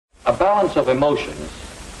A balance of emotions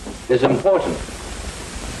is important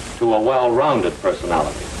to a well-rounded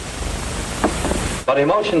personality. But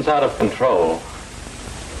emotions out of control,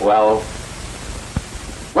 well,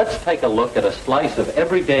 let's take a look at a slice of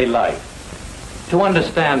everyday life to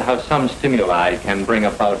understand how some stimuli can bring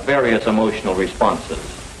about various emotional responses.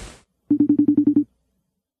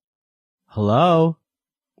 Hello?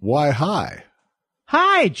 Why, hi.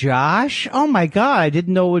 Hi, Josh. Oh, my God. I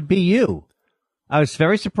didn't know it would be you. I was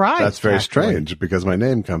very surprised. That's very strange because my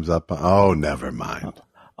name comes up. Oh, never mind.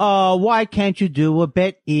 Why can't you do a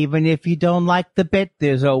bit? Even if you don't like the bit,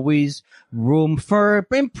 there's always room for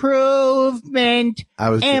improvement.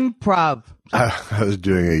 Improv. I was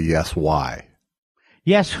doing a yes, why.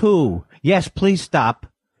 Yes, who? Yes, please stop.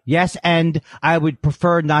 Yes, and I would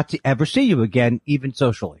prefer not to ever see you again, even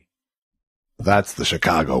socially. That's the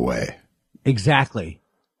Chicago way. Exactly.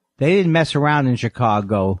 They didn't mess around in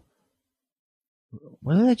Chicago.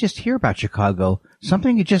 What did I just hear about Chicago?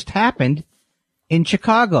 Something had just happened in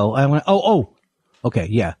Chicago. I went, okay,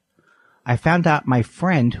 yeah. I found out my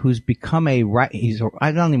friend who's become I don't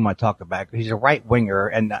even want to talk about it. He's a right winger,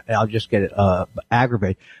 and I'll just get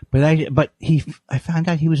aggravated. But I found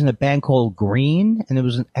out he was in a band called Green, and it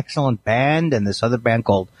was an excellent band, and this other band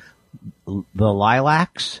called the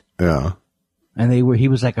Lilacs. Yeah. And he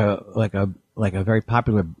was like a very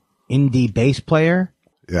popular indie bass player.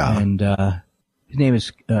 Yeah. And his name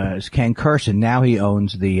is Ken Curson. Now he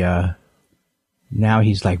owns now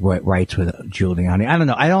he's like rights with Giuliani. I don't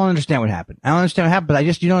know. I don't understand what happened.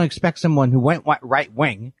 But you don't expect someone who went right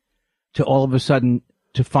wing to all of a sudden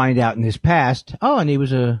to find out in his past, and he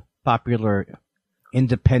was a popular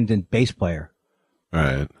independent bass player.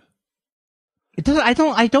 Right. I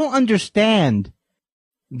don't understand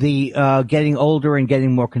the getting older and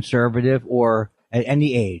getting more conservative or at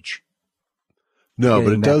any age. No,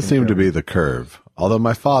 but it does seem to be the curve. Although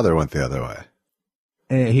my father went the other way.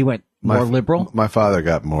 He went more liberal? My father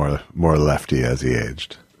got more lefty as he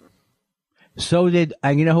aged. So did,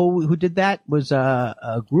 and you know who did that? Was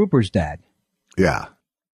Gruber's dad. Yeah.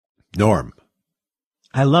 Norm.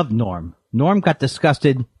 I love Norm. Norm got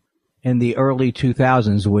disgusted in the early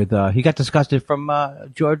 2000s with, he got disgusted from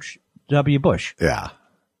George W. Bush. Yeah.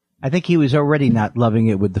 I think he was already not loving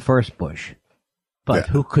it with the first Bush. But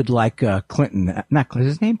who could like Clinton? Is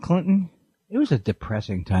his name Clinton? It was a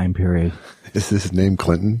depressing time period. Is his name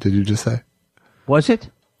Clinton, did you just say? Was it?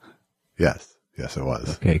 Yes. Yes, it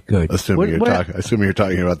was. Okay, good. Assuming you're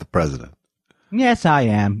talking about the president. Yes, I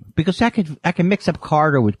am. Because I can mix up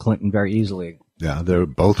Carter with Clinton very easily. Yeah, they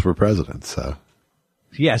both were presidents, so.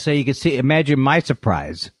 Yeah, so you can imagine my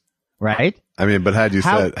surprise, right? I mean, but had you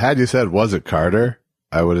said, was it Carter?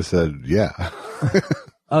 I would have said, yeah.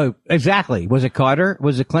 Oh, exactly. Was it Carter?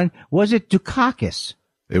 Was it Clinton? Was it Dukakis?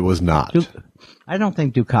 It was not. I don't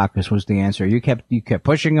think Dukakis was the answer. You kept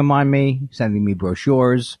pushing him on me, sending me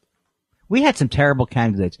brochures. We had some terrible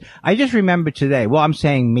candidates. I just remember today. Well, I'm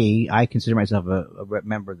saying me. I consider myself a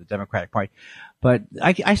member of the Democratic Party, but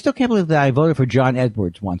I still can't believe that I voted for John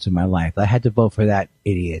Edwards once in my life. I had to vote for that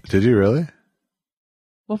idiot. Did you really?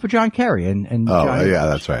 Well, for John Kerry and John yeah,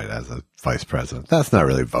 that's right. As a vice president, that's not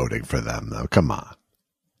really voting for them, though. Come on.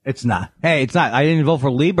 It's not. Hey, it's not. I didn't vote for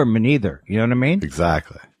Lieberman either. You know what I mean?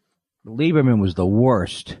 Exactly. Lieberman was the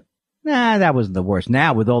worst. Nah, that wasn't the worst.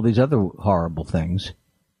 Now with all these other horrible things.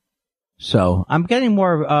 So I'm getting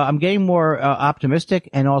more optimistic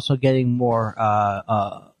and also getting more,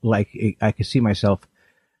 like I can see myself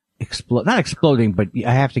not exploding, but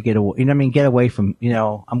I have to get away, you know what I mean? Get away from,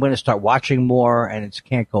 I'm going to start watching more and it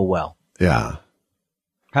can't go well. Yeah.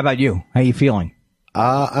 How about you? How are you feeling?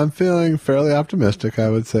 I'm feeling fairly optimistic, I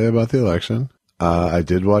would say, about the election. I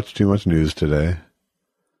did watch too much news today,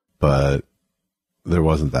 but there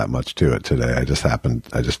wasn't that much to it today. I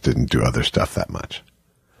just didn't do other stuff that much.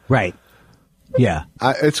 Right. Yeah.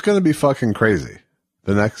 It's going to be fucking crazy.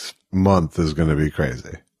 The next month is going to be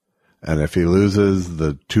crazy. And if he loses,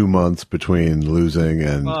 the 2 months between losing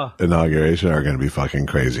and inauguration are going to be fucking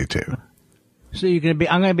crazy too. So I'm going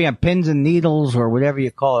to be on pins and needles or whatever you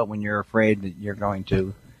call it when you're afraid that you're going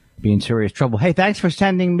to be in serious trouble. Hey, thanks for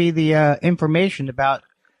sending me the information about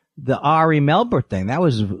the Ari Melber thing. That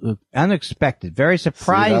was unexpected, very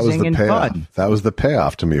surprising and fun. That was the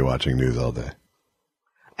payoff to me watching news all day.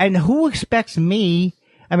 And who expects me?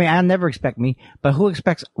 I mean, I'll never expect me, but who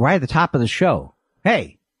expects right at the top of the show?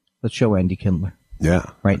 Hey, let's show Andy Kindler. Yeah,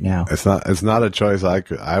 right now. It's not a choice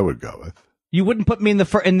I would go with. You wouldn't put me in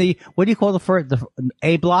the what do you call the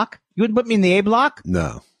A block? You wouldn't put me in the A block?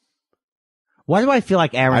 No. Why do I feel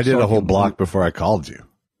like Aaron? I did a whole block before I called you.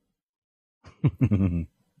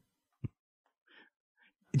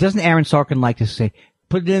 Doesn't Aaron Sorkin like to say,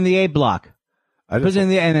 Put it in the A block. I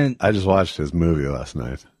just watched his movie last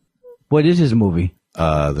night. What is his movie?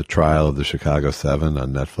 The Trial of the Chicago 7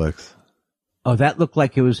 on Netflix. Oh, that looked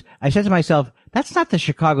like it was. I said to myself, that's not the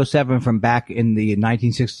Chicago 7 from back in the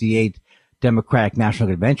 1968 Democratic National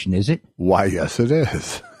Convention, is it? Why, yes, it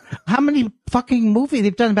is. How many fucking movies?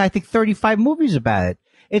 They've done about, I think, 35 movies about it.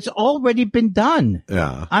 It's already been done.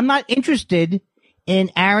 Yeah. I'm not interested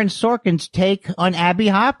in Aaron Sorkin's take on Abby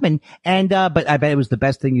Hoffman. But I bet it was the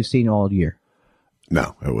best thing you've seen all year.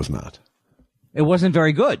 No, it was not. It wasn't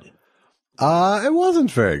very good. It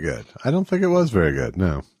wasn't very good. I don't think it was very good,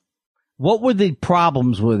 no. What were the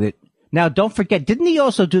problems with it? Now, don't forget, didn't he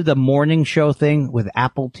also do the morning show thing with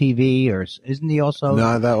Apple TV, or isn't he also?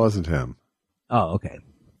 No, that wasn't him. Oh, okay.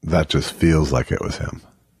 That just feels like it was him.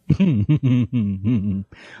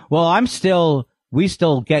 Well, we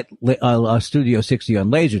still get Studio 60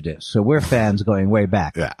 on Laserdisc, so we're fans going way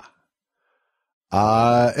back. Yeah.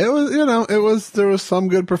 There was some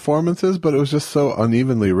good performances, but it was just so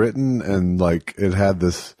unevenly written, and like it had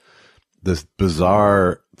this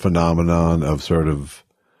bizarre phenomenon of sort of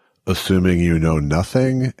assuming you know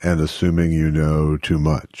nothing and assuming you know too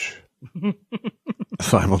much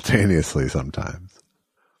simultaneously sometimes.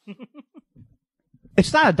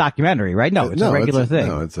 It's not a documentary, right? No, it's a regular thing.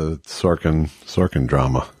 No, it's a Sorkin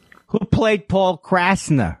drama. Who played Paul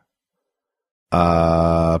Krasner?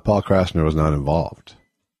 Paul Krasner was not involved.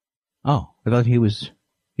 Oh, I thought he was.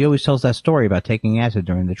 He always tells that story about taking acid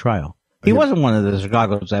during the trial. He wasn't one of the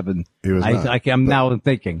Chicago 7. He was not. I'm now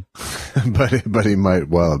thinking. but he might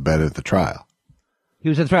well have been at the trial. He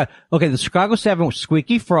was at the trial. Okay, the Chicago 7 was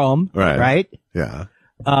Squeaky Fromme, right? Yeah.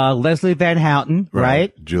 Leslie Van Houten,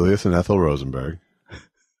 right? Julius and Ethel Rosenberg.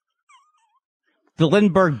 The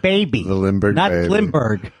Lindbergh baby. The Lindbergh not baby. Not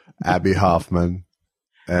Lindbergh. Abby Hoffman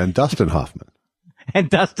and Dustin Hoffman.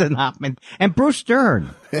 And Bruce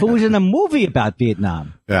Dern, who was in a movie about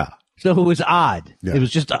Vietnam. Yeah. So it was odd. Yeah. It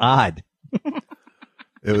was just odd.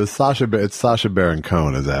 It's Sacha Baron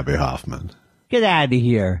Cohen as Abby Hoffman. Get out of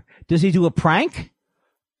here. Does he do a prank?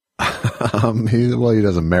 He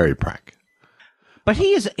does a merry prank. But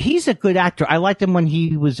he's a good actor. I liked him when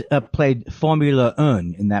he was played Formula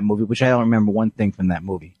 1 in that movie, which I don't remember one thing from that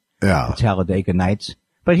movie. Yeah. The Talladega Nights.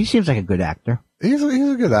 But he seems like a good actor. He's a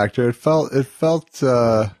good actor. It felt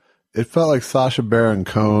like Sacha Baron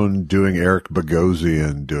Cohen doing Eric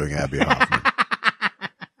Bogosian doing Abby Hoffman.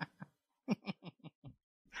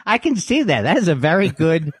 I can see that. That is a very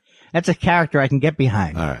good. That's a character I can get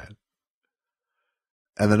behind. All right.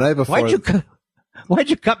 And the night before, why'd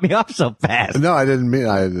you cut me off so fast? No, I didn't mean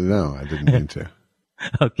to.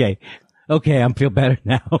 Okay, I feel better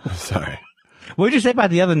now. Sorry. What did you say about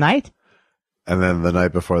the other night? And then the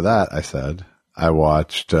night before that, I said I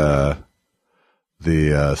watched the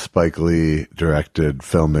Spike Lee directed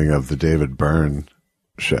filming of the David Byrne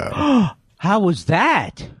show. How was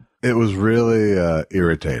that? It was really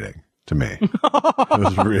irritating to me. It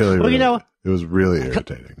was really, it was really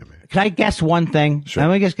irritating to me. Can I guess one thing? Sure. I'm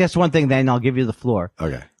going to guess one thing, then I'll give you the floor.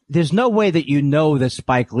 Okay. There's no way that you know that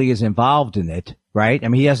Spike Lee is involved in it, right? I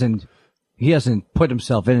mean, he hasn't put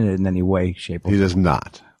himself in it in any way, shape, or form. He does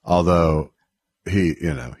not. Although he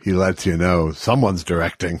lets you know someone's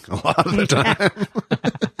directing a lot of the time.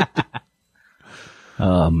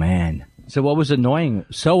 Oh man. So what was annoying?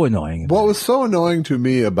 So annoying. What was so annoying to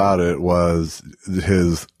me about it was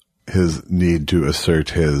his need to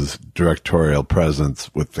assert his directorial presence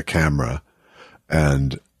with the camera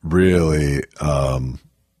and really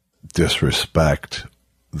disrespect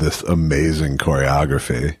this amazing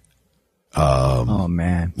choreography. Oh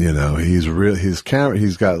man. He's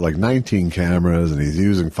got like 19 cameras and he's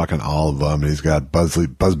using fucking all of them. And he's got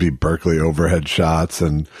Busby Berkeley overhead shots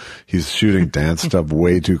and he's shooting dance stuff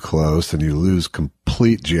way too close and you lose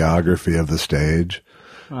complete geography of the stage.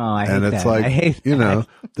 Oh, I hate that. And it's like, I hate that.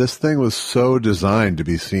 This thing was so designed to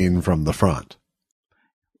be seen from the front.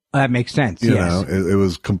 That makes sense. Yes. It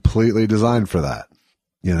was completely designed for that.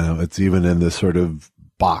 It's even in this sort of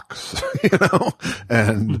box,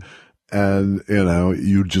 and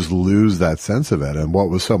you just lose that sense of it. And what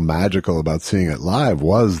was so magical about seeing it live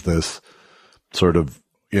was this sort of,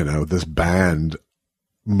 this band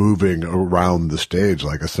moving around the stage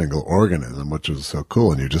like a single organism, which was so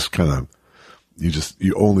cool. And you just kind of,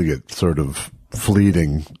 you only get sort of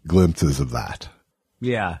fleeting glimpses of that.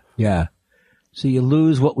 Yeah. Yeah. So you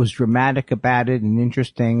lose what was dramatic about it and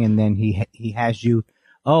interesting. And then he has you,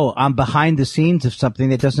 I'm behind the scenes of something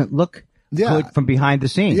that doesn't look good from behind the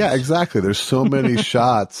scenes. Yeah, exactly. There's so many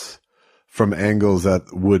shots from angles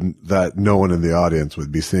that no one in the audience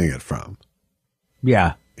would be seeing it from.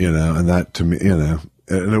 Yeah. And that to me,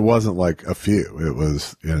 And it wasn't like a few. It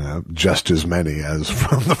was, just as many as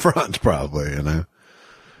from the front, probably,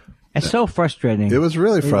 It's so frustrating. It was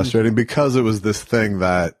really frustrating because it was this thing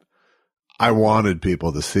that I wanted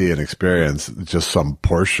people to see and experience just some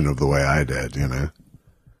portion of the way I did,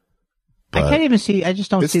 But I can't even see. I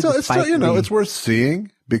just don't see it's still, it's worth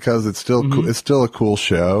seeing because it's still it's still a cool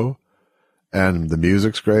show, and the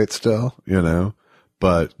music's great still,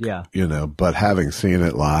 But but having seen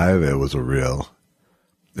it live, it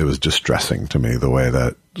was distressing to me the way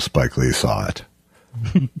that Spike Lee saw it.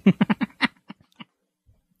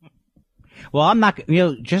 Well, I'm not.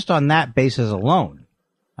 Just on that basis alone,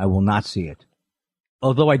 I will not see it.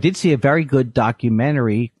 Although I did see a very good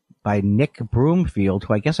documentary by Nick Broomfield,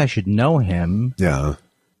 who I guess I should know him. Yeah.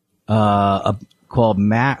 Called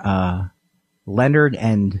Leonard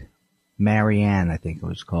and Marianne, I think it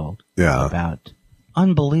was called. Yeah. About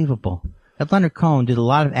unbelievable. That Leonard Cohen did a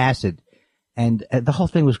lot of acid, and the whole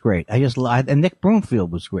thing was great. And Nick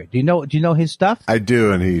Broomfield was great. Do you know his stuff? I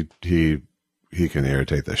do, and he can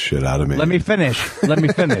irritate the shit out of me. Let me finish. Let me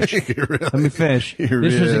finish. This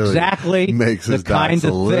was exactly makes the kind of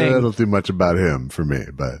thing. A little too much about him for me,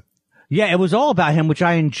 but yeah, it was all about him, which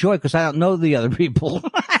I enjoy because I don't know the other people.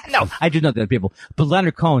 No, I do know the other people, but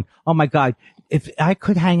Leonard Cohen. Oh my God, if I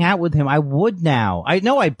could hang out with him, I would now. I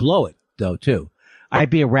know I'd blow it though too. I'd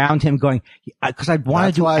be around him going because I'd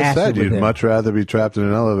want to do. That's why I said you'd him. much rather be trapped in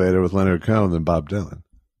an elevator with Leonard Cohen than Bob Dylan.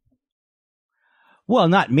 Well,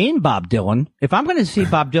 not mean Bob Dylan. If I'm going to see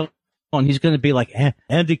Bob Dylan, he's going to be like,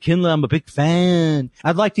 Andy Kindler, I'm a big fan.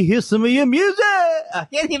 I'd like to hear some of your music. I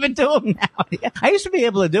can't even do them now. I used to be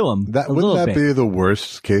able to do them. Wouldn't that be the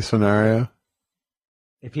worst case scenario?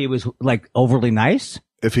 If he was like overly nice?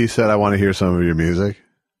 If he said, I want to hear some of your music?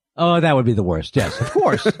 Oh, that would be the worst. Yes, of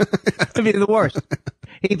course. It'd be the worst.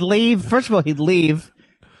 He'd leave. First of all, he'd leave.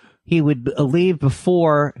 He would leave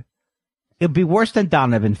before. It'd be worse than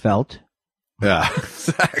Donovan felt. Yeah,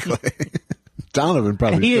 exactly. Donovan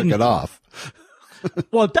probably took it off.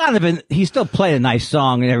 Well, Donovan, he still played a nice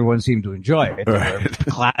song and everyone seemed to enjoy it.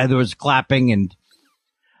 Right. There was clapping and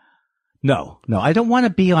no, I don't want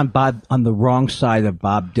to be on the wrong side of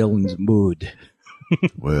Bob Dylan's mood.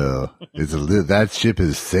 Well, that ship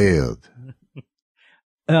has sailed.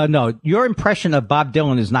 No, your impression of Bob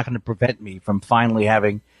Dylan is not going to prevent me from finally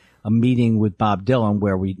having a meeting with Bob Dylan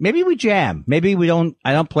where maybe we jam. Maybe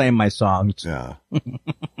I don't play him my songs. Yeah.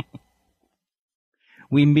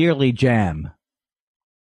 We merely jam.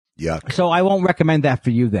 Yuck. So I won't recommend that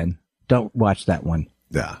for you then. Don't watch that one.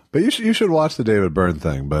 Yeah. But you should watch the David Byrne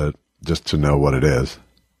thing, but just to know what it is.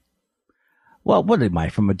 Well, what am I,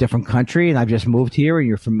 from a different country and I've just moved here and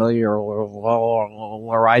you're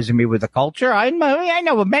familiarizing me with the culture? I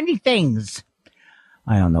know many things.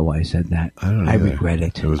 I don't know why I said that. I don't know. I regret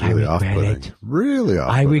it. It was really off-putting. Really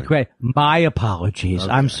off-putting. I regret my apologies.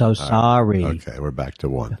 Okay. I'm so sorry. Right. Okay, we're back to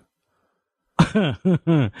one.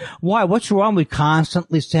 Why? What's wrong with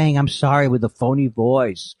constantly saying I'm sorry with a phony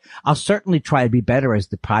voice? I'll certainly try to be better as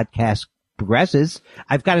the podcast progresses.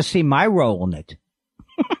 I've got to see my role in it.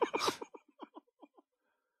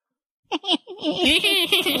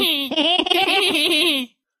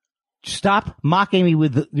 Stop mocking me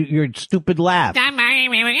with your stupid laugh. Stop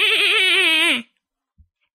mocking me with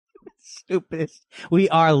stupidest. We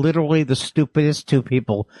are literally the stupidest two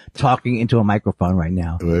people talking into a microphone right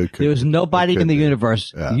now. There's nobody in the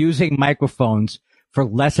universe using microphones for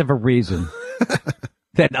less of a reason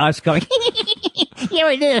than us going, you're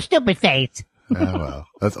a stupid face. Yeah, well,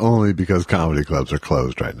 that's only because comedy clubs are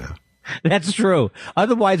closed right now. That's true.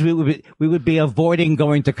 Otherwise, we would be avoiding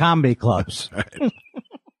going to comedy clubs. Right.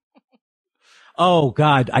 Oh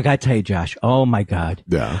God, I gotta tell you, Josh. Oh my God.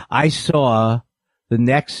 Yeah. I saw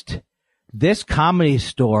this Comedy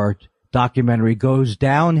Store documentary goes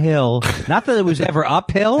downhill. Not that it was ever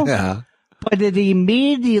uphill. Yeah. But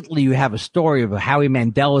immediately you have a story of Howie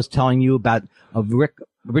Mandel is telling you about a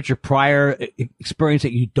Richard Pryor experience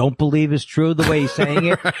that you don't believe is true the way he's saying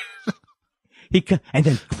it. And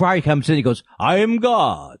then Pryor comes in, he goes, I am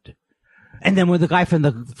God. And then when the guy from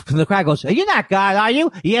the crowd goes, you're not God, are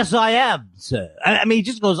you? Yes, I am, sir. I mean, he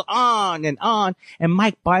just goes on. And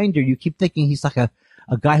Mike Binder, you keep thinking he's like a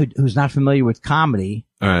guy who's not familiar with comedy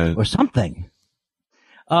or something.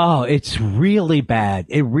 Oh, it's really bad.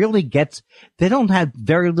 It really they don't have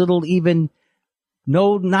very little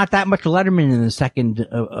not that much Letterman in the second,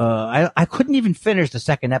 I couldn't even finish the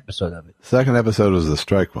second episode of it. Second episode was the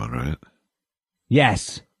strike one, right?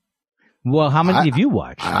 Yes. Well, how many have you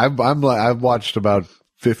watched? I've watched about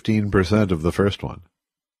 15% of the first one.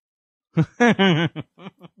 And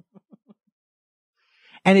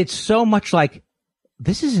it's so much like,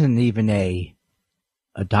 this isn't even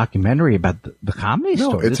a documentary about the Comedy No,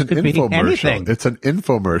 Store. it's This an could be infomercial. anything. It's an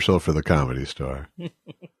infomercial for the Comedy Store.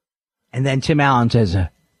 And then Tim Allen says,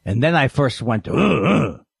 and then I first went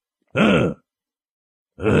to, and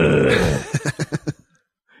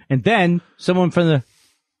then someone from the,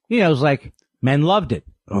 was like, men loved it.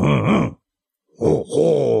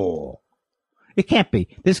 It can't be.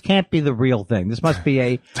 This can't be the real thing. This must be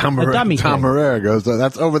a dummy Tom thing. Herrera goes,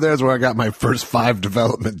 that's over there's where I got my first 5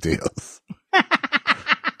 development deals.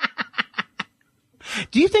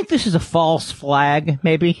 Do you think this is a false flag,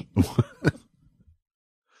 maybe? You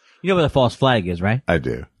know what a false flag is, right? I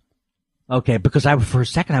do. Okay, because for a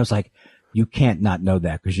second I was like, you can't not know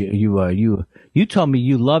that because you told me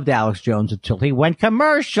you loved Alex Jones until he went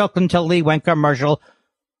commercial.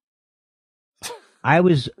 I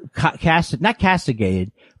was not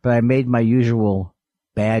castigated, but I made my usual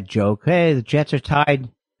bad joke. Hey, the Jets are tied.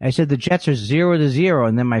 I said the Jets are 0-0,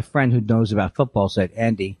 and then my friend who knows about football said,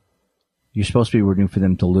 Andy, you're supposed to be rooting for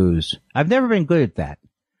them to lose. I've never been good at that,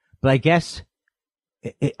 but I guess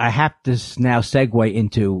I have to now segue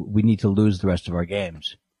into we need to lose the rest of our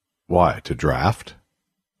games. Why? To draft?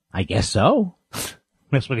 I guess so.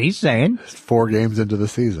 That's what he's saying. It's 4 games into the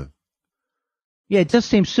season. Yeah, it does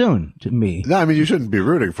seem soon to me. No, I mean, you shouldn't be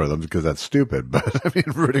rooting for them because that's stupid. But I mean,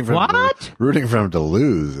 rooting for them to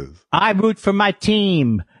lose is. I root for my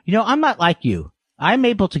team. I'm not like you. I'm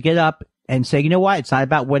able to get up and say, you know what? It's not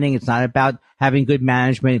about winning. It's not about having good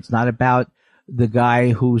management. It's not about the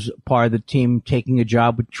guy who's part of the team taking a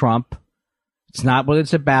job with Trump. It's not what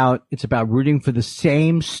it's about. It's about rooting for the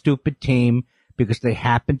same stupid team because they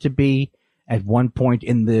happen to be at one point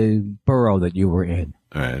in the borough that you were in.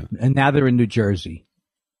 Right. And now they're in New Jersey.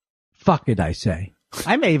 Fuck it, I say.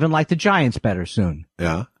 I may even like the Giants better soon.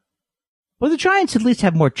 Yeah. Well, the Giants at least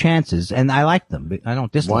have more chances, and I like them. I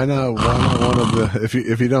don't dislike them. Why not one of the,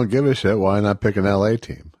 if you don't give a shit, why not pick an LA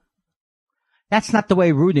team? That's not the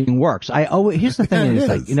way rooting works. Here's the thing. Yeah,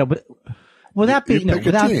 it's like, but without being,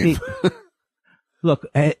 look,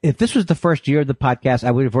 if this was the first year of the podcast,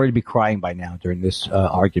 I would have already be crying by now during this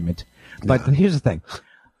argument. But here's the thing.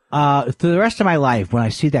 For the rest of my life, when I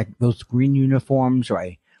see those green uniforms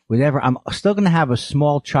or whatever, I'm still going to have a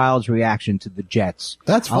small child's reaction to the Jets.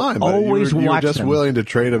 That's fine. But always you were watch just them. willing to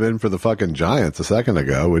trade them in for the fucking Giants a second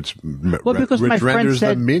ago, which renders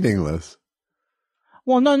them meaningless.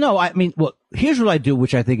 Well, no. I mean, here's what I do,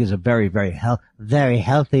 which I think is a very, very very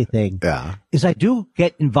healthy thing. Yeah. Is I do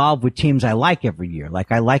get involved with teams I like every year.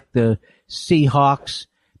 Like I like the Seahawks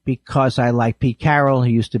because I like Pete Carroll.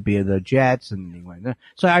 He used to be the Jets, and he went there.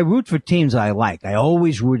 So I root for teams I like. I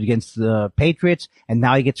always root against the Patriots, and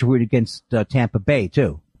now I get to root against Tampa Bay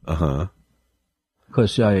too.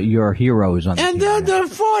 Because your hero is on the team. And then the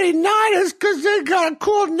 49ers because they got a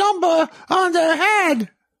cool number on their head.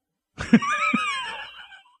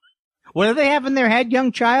 What do they have in their head,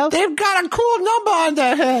 young child? They've got a cool number on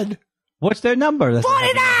their head. What's their number?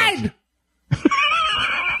 49!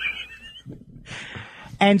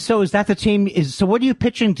 And so is that the team? So what are you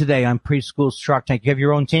pitching today on Preschool Shark Tank? You have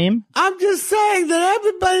your own team? I'm just saying that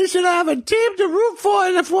everybody should have a team to root for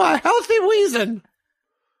and for a healthy reason.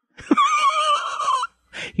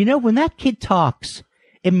 When that kid talks,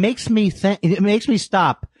 it makes me think. It makes me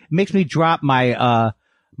stop. It makes me drop my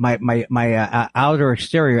my outer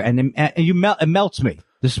exterior, and it melts me.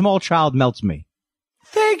 The small child melts me.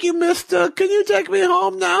 Thank you, mister. Can you take me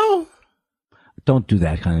home now? Don't do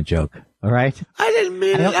that kind of joke. All right. I didn't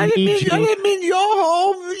mean it. I didn't mean your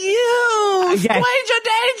home. You stranger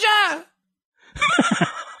danger.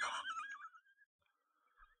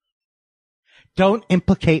 Don't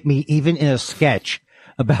implicate me even in a sketch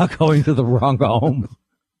about going to the wrong home.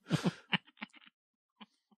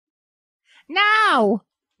 No,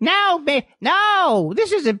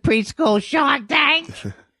 this isn't Preschool Shark Tank.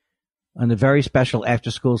 On a very special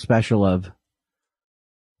after-school special of,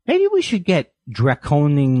 maybe we should get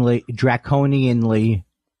draconianly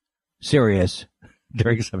serious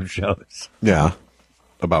during some shows. Yeah.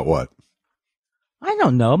 About what? I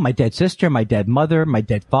don't know. My dead sister, my dead mother, my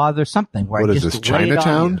dead father, something. Where What is this,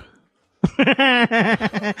 Chinatown?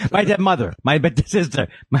 My dead mother, my dead sister,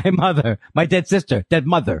 my mother, my dead sister, dead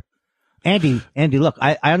mother. Andy, look,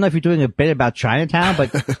 I don't know if you're doing a bit about Chinatown,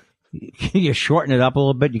 but you shorten it up a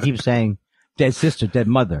little bit. You keep saying dead sister, dead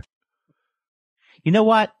mother. You know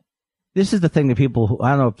what? This is the thing that people,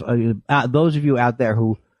 I don't know if those of you out there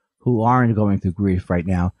who aren't going through grief right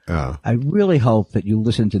now, I really hope that you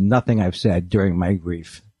listen to nothing I've said during my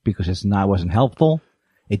grief, because it wasn't helpful.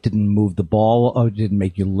 It didn't move the ball, or it didn't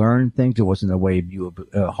make you learn things. It wasn't a way of you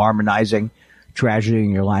harmonizing tragedy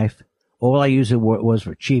in your life. All I used it was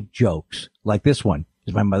for cheap jokes, like this one.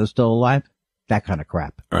 Is my mother still alive? that kind of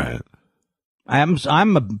crap. Right.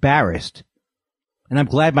 I'm embarrassed, and I'm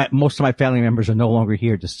glad most of my family members are no longer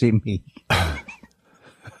here to see me.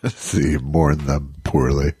 See, mourn them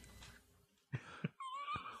poorly.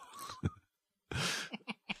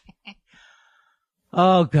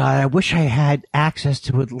 Oh God, I wish I had access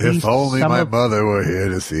to at least. If only my mother were here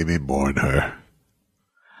to see me mourn her.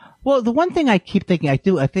 Well, the one thing I keep thinking, I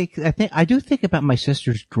do think about my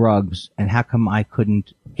sister's drugs and how come I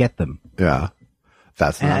couldn't get them. Yeah,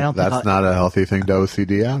 that's not a healthy thing to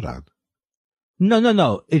OCD out on.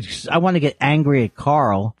 No. I want to get angry at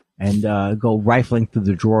Carl and go rifling through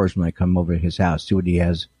the drawers when I come over to his house, see what he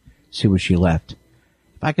has, see what she left.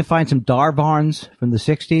 If I could find some Darvarns from the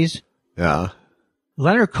 60s. Yeah.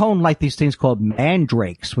 Leonard Cohen liked these things called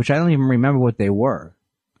mandrakes, which I don't even remember what they were.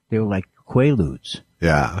 They were like Quaaludes.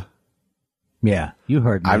 Yeah. Yeah, you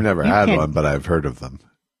heard me. I've never had one, but I've heard of them.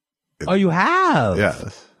 Oh, you have?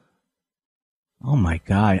 Yes. Oh, my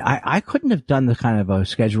God. I couldn't have done the kind of a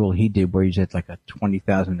schedule he did where he's at like a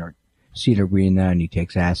 20,000 seat arena and he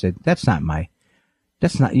takes acid. That's not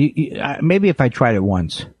maybe if I tried it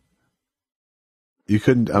once. You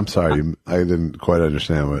couldn't, I'm sorry, I didn't quite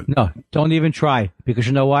understand what. No, don't even try, because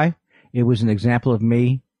you know why? It was an example of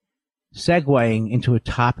me segueing into a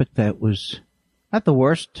topic that was not the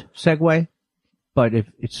worst segue, but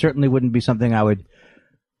it certainly wouldn't be something I would,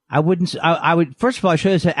 first of all, I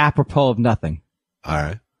should have said apropos of nothing. All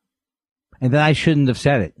right. And then I shouldn't have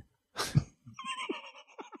said it.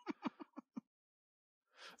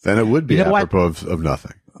 Then it would be apropos of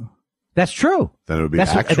nothing. That's true. Then it would be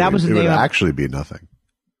actually be nothing.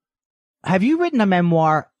 Have you written a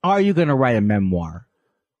memoir? Are you going to write a memoir?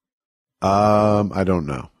 I don't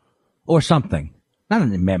know. Or something. Not a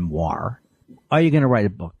memoir. Are you going to write a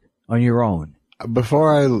book on your own?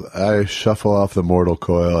 Before I shuffle off the mortal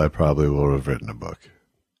coil, I probably will have written a book.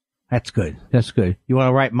 That's good. That's good. You want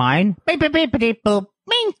to write mine? Beep, beep, beep, beep, boop,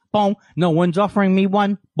 bing, boom. No one's offering me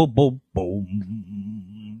one. Boom, boom,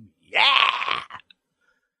 boom. Yeah.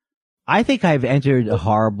 I think I've entered a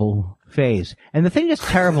horrible phase. And the thing that's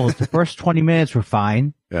terrible is the first 20 minutes were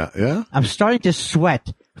fine. Yeah. I'm starting to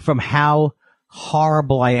sweat from how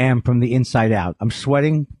horrible I am from the inside out. I'm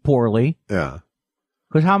sweating poorly. Yeah.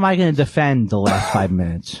 Because how am I going to defend the last 5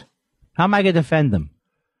 minutes? How am I going to defend them?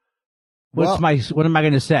 What am I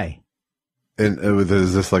going to say?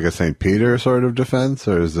 Is this like a St. Peter sort of defense,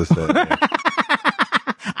 or is this I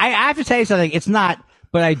have to tell you something. It's not,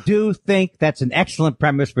 but I do think that's an excellent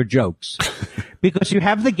premise for jokes. Because you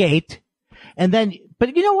have the gate, and then,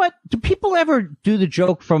 but you know what? Do people ever do the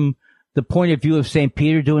joke from the point of view of St.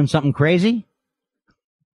 Peter doing something crazy?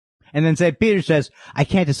 And then St. Peter says, I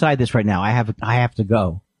can't decide this right now. I have to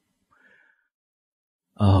go.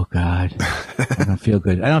 Oh, God. I don't feel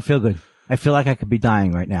good. I feel like I could be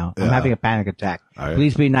dying right now. Yeah. I'm having a panic attack. Right.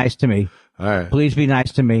 Please be nice to me. All right. Please be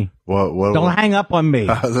nice to me. Don't hang up on me.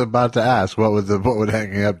 I was about to ask, what would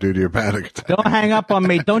hanging up do to your panic attack? Don't hang up on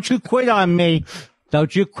me. Don't you quit on me.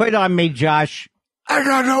 Don't you quit on me, Josh. I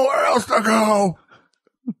got nowhere else to go.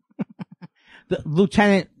 The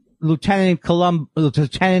Lieutenant's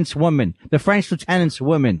woman, the French lieutenant's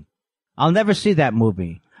woman. I'll never see that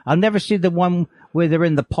movie. I'll never see the one where they're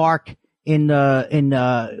in the park in London,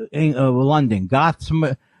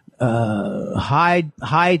 Hyde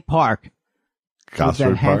Park.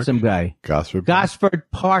 Gosford that handsome guy. Gosford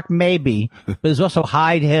Park, maybe, but there's also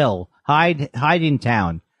Hiding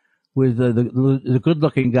Town, with the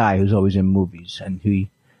good-looking guy who's always in movies, and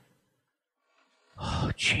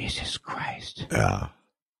oh, Jesus Christ. Yeah.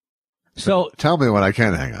 So tell me when I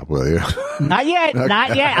can hang up, will you? Not yet. Okay.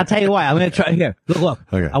 Not yet. I'll tell you why. I'm going to try here. Look.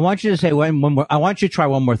 Okay. I want you to say one more. I want you to try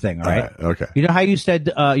one more thing. All right. Okay. You know how you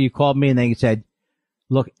said, you called me and then you said,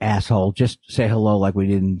 look, asshole, just say hello like we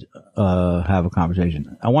didn't, have a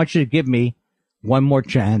conversation. I want you to give me one more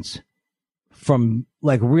chance from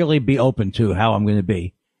like really be open to how I'm going to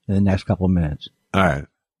be in the next couple of minutes. All right.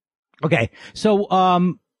 Okay.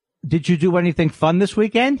 So, did you do anything fun this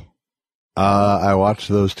weekend? I watched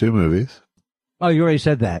those 2 movies. Oh, you already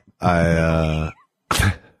said that.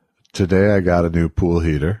 Today I got a new pool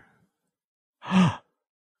heater.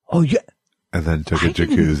 Oh, yeah. And then took a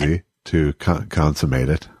jacuzzi to consummate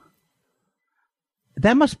it.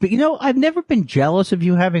 That must be, I've never been jealous of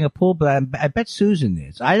you having a pool, but I bet Susan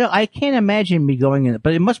is. I can't imagine me going in it,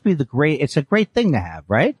 but it must be it's a great thing to have,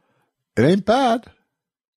 right? It ain't bad.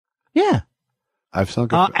 Yeah. I've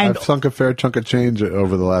sunk a fair chunk of change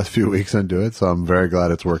over the last few weeks into it, so I'm very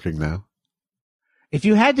glad it's working now. If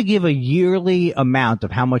you had to give a yearly amount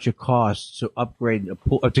of how much it costs to upgrade a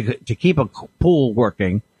pool, to keep a pool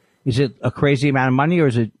working, is it a crazy amount of money or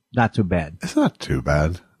is it not too bad? It's not too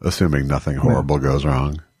bad. assuming nothing horrible goes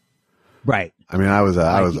wrong. Right. I mean, I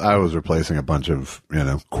was replacing a bunch of,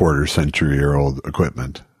 quarter century year old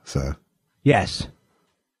equipment. So yes.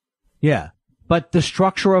 Yeah. But the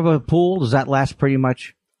structure of a pool, does that last pretty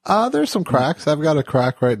much? There's some cracks. I've got a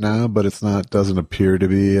crack right now, but doesn't appear to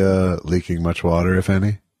be leaking much water, if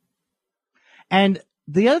any. And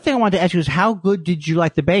the other thing I wanted to ask you is, how good did you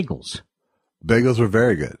like the bagels? Bagels were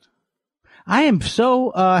very good. I am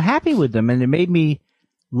so happy with them, and it made me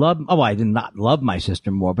love. Oh, I did not love my sister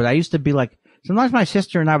more, but I used to be like, sometimes my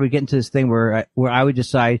sister and I would get into this thing where I would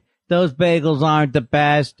decide those bagels aren't the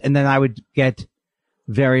best, and then I would get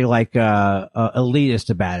very elitist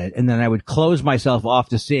about it, and then I would close myself off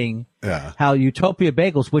to seeing how Utopia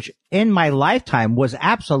Bagels, which in my lifetime was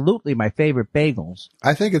absolutely my favorite bagels.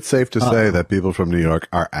 I think it's safe to say that people from New York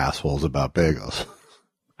are assholes about bagels.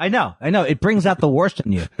 I know. It brings out the worst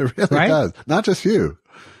in you. It really does. Not just you.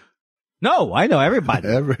 No, I know everybody.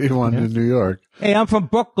 Everyone in New York. Hey, I'm from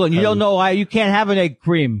Brooklyn. You don't know why you can't have an egg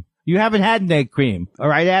cream. You haven't had an egg cream. All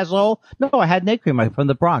right, asshole? No, I had an egg cream. I'm from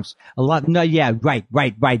the Bronx. A lot. No, yeah, right.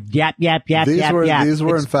 Yap. These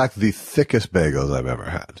were in fact the thickest bagels I've ever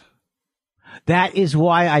had. That is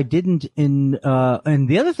why I didn't and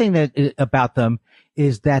the other thing that about them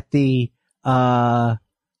is that the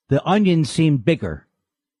onions seemed bigger.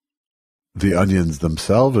 The onions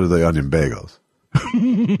themselves or the onion bagels?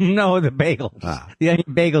 No, the bagels. The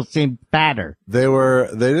onion bagels seemed fatter. They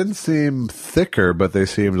didn't seem thicker, but they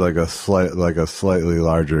seemed like a slightly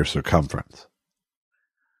larger circumference.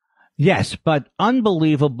 Yes, but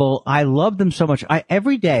unbelievable. I love them so much.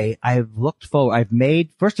 Every day I've made,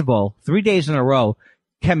 first of all, 3 days in a row,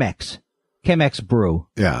 Chemex brew.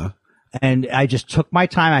 Yeah. And I just took my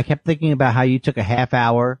time. I kept thinking about how you took a half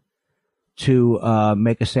hour to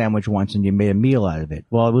make a sandwich once and you made a meal out of it.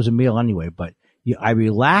 Well, it was a meal anyway, but I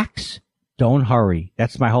relax, don't hurry.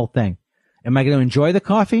 That's my whole thing. Am I going to enjoy the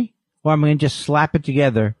coffee or am I going to just slap it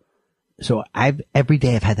together? So every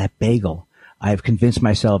day I've had that bagel. I've convinced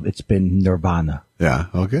myself it's been nirvana. Yeah.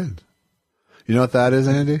 Oh, good. You know what that is,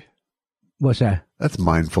 Andy? What's that? That's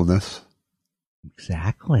mindfulness.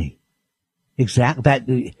 Exactly.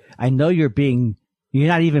 That I know you're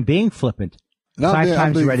not even being flippant. No,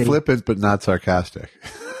 I'm being flippant, but not sarcastic.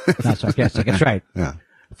 Not sarcastic. That's right. Yeah.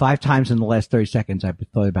 5 times in the last 30 seconds, I've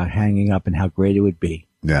thought about hanging up and how great it would be.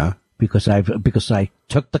 Yeah. Because I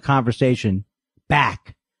took the conversation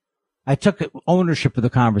back. I took ownership of the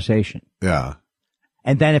conversation. Yeah.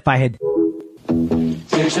 And then if I had...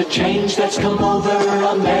 There's a change that's come over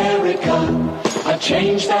America, a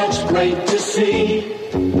change that's great to see.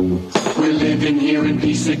 We're living here in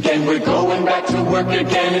peace again, we're going back to work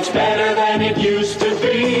again, it's better than it used to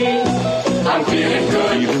be. I'm feeling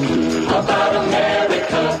good about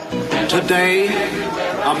America. Today,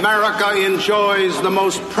 America enjoys the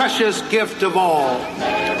most precious gift of all.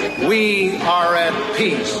 We are at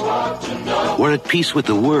peace. We're at peace with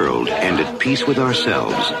the world and at peace with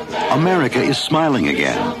ourselves. America is smiling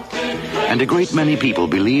again. And a great many people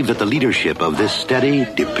believe that the leadership of this steady,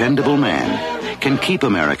 dependable man can keep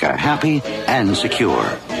America happy and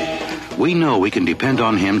secure. We know we can depend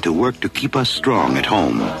on him to work to keep us strong at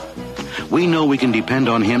home. We know we can depend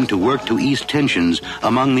on him to work to ease tensions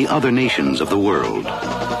among the other nations of the world.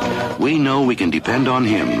 We know we can depend on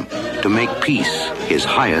him to make peace his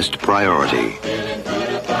highest priority.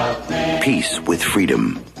 Peace with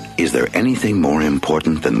freedom. Is there anything more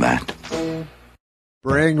important than that?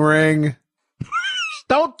 Ring.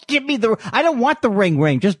 Don't give me I don't want the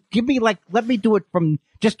ring. Just give me let me do it from,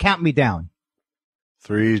 just count me down.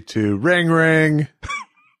 3, 2, ring.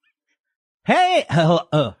 Hey,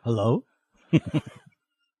 hello? Do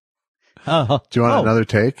you want another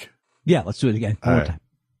take? Yeah, let's do it again. One more time.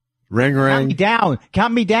 Ring.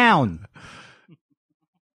 Count me down.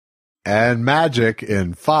 And magic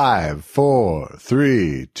in 5, 4,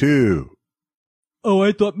 3, 2. Oh,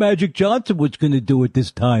 I thought Magic Johnson was going to do it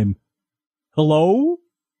this time. Hello?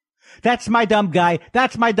 That's my dumb guy.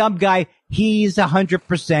 He's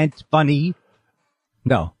 100% funny.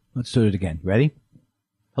 No, let's do it again. Ready?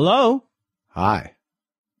 Hello? Hi.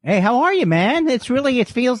 Hey, how are you, man? It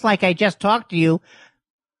feels like I just talked to you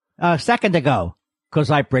a second ago. Because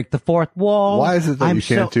I break the fourth wall. Why is it that you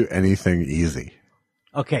can't do anything easy?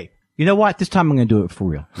 Okay. You know what? This time I'm going to do it for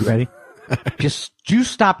real. You ready? You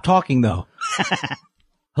stop talking, though.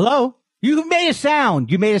 Hello? You made a sound.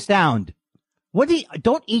 What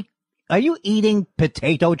don't eat. Are you eating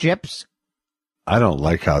potato chips? I don't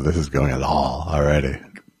like how this is going at all already.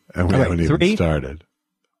 And we haven't even started.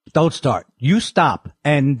 Don't start. You stop.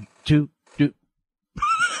 And do.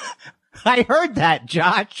 I heard that,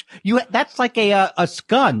 Josh. That's like a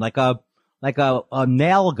scun, like a like a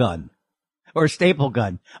nail gun or a staple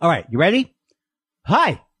gun. All right, you ready?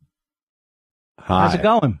 Hi. How's it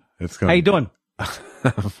going? It's going. How you doing?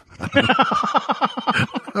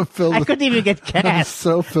 I'm filled I couldn't even get I'm cast.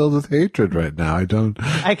 so filled with hatred right now. I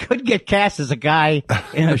couldn't get cast as a guy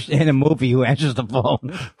in a movie who answers the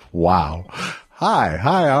phone. Wow. Hi.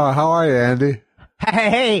 How are you, Andy?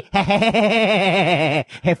 Hey,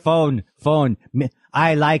 phone.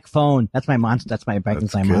 I like phone. That's my monster. That's my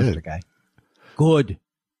Frankenstein monster guy. Good.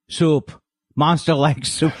 Soup. Monster like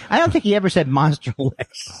soup. I don't think he ever said monster like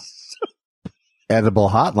soup. Edible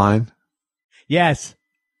hotline. Yes.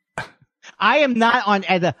 I am not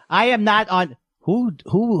on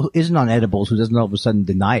who isn't on edibles who doesn't all of a sudden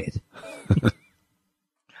deny it.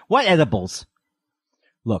 What edibles?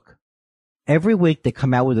 Look, every week they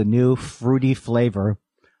come out with a new fruity flavor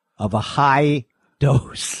of a high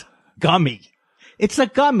dose gummy. It's a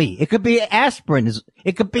gummy. It could be aspirin.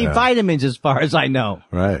 It could be vitamins as far as I know.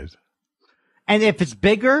 Right. And if it's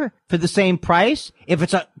bigger for the same price, if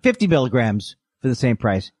it's 50 milligrams for the same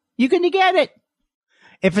price, you're going to get it.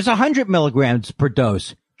 If it's 100 milligrams per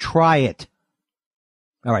dose, try it.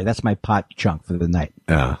 All right, that's my pot chunk for the night.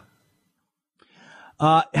 Yeah.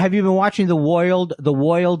 Have you been watching the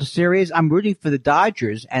Wild series? I'm rooting for the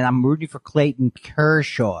Dodgers, and I'm rooting for Clayton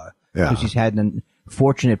Kershaw because he's had an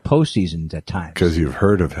unfortunate postseasons at times. Because you've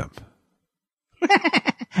heard of him.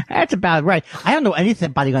 That's about right. I don't know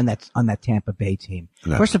anything about on that Tampa Bay team.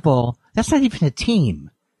 No. First of all, that's not even a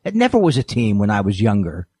team. It never was a team when I was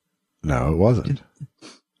younger. No, it wasn't.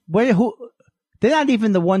 They're not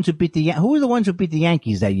even the ones who beat who were the ones who beat the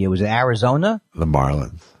Yankees that year? Was it Arizona? The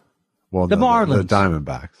Marlins. Well, the Marlins. The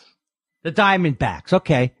Diamondbacks. The Diamondbacks.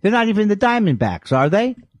 Okay. They're not even the Diamondbacks, are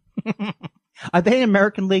they? Are they an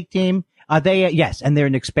American League team? Are they? Yes. And they're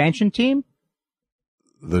an expansion team?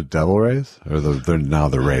 The Devil Rays? Or they're now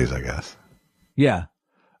the Rays, I guess. Yeah.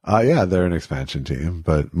 Yeah, they're an expansion team,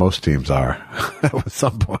 but most teams are at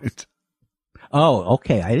some point. Oh,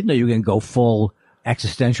 okay. I didn't know you were going to go full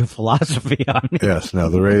existential philosophy on me. Yes, no,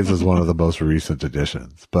 the Rays is one of the most recent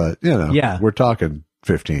additions, but we're talking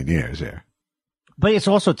 15 years here. But it's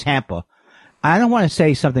also Tampa. I don't want to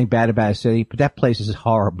say something bad about a city, but that place is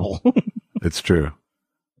horrible. It's true.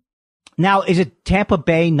 Now, is it Tampa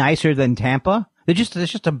Bay nicer than Tampa? There's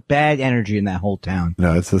just a bad energy in that whole town.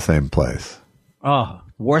 No, it's the same place. Oh,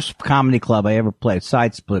 worst comedy club I ever played,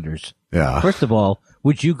 Side Splitters. Yeah. First of all,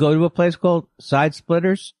 would you go to a place called Side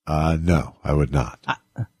Splitters? No, I would not.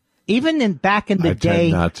 Even back in the day. I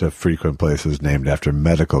tend not to frequent places named after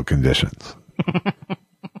medical conditions.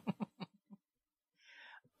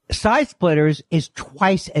 Side Splitters is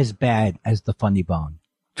twice as bad as the Funny Bone.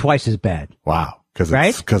 Twice as bad. Wow.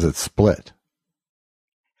 Because it's split.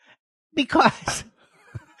 Because.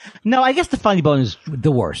 No, I guess the Funny Bone is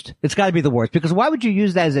the worst. It's got to be the worst because why would you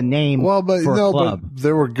use that as a name for a club? But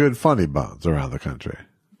there were good Funny Bones around the country.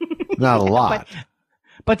 Not a lot.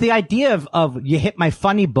 But the idea of you hit my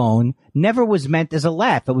funny bone never was meant as a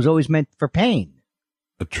laugh. It was always meant for pain.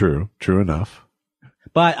 True enough.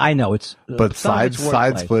 But I know it's. But side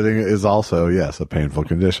splitting is also, yes, a painful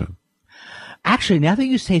condition. Actually, now that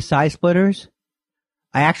you say side splitters,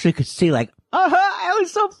 I actually could see like, it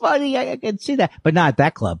was so funny. I can see that, but not at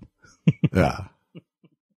that club. Yeah.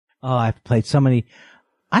 Oh, I've played so many.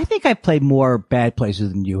 I think I've played more bad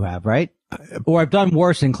places than you have, right? Or I've done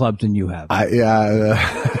worse in clubs than you have.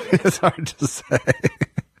 It's hard to say.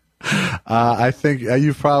 I think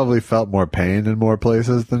you've probably felt more pain in more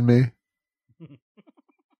places than me.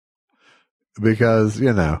 Because,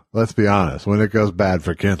 let's be honest, when it goes bad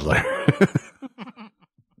for Kindler,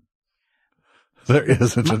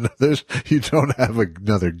 you don't have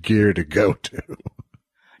another gear to go to.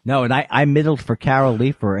 No, and I middled for Carol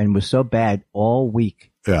Leifer and was so bad all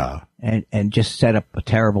week. Yeah. And just set up a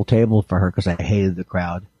terrible table for her because I hated the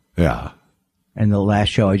crowd. Yeah. And the last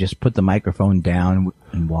show, I just put the microphone down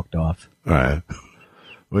and walked off. Right.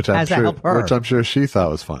 Which I'm sure she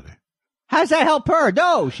thought was funny. How does that help her?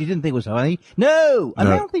 No, she didn't think it was funny. No. I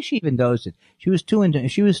don't think she even knows it. She was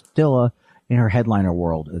she was still in her headliner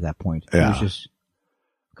world at that point. Yeah. She was just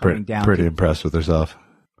coming down. Pretty impressed with herself.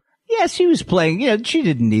 Yes, she was playing. She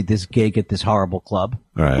didn't need this gig at this horrible club.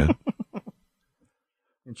 Right.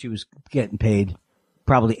 And she was getting paid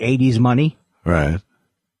probably 80s money. Right.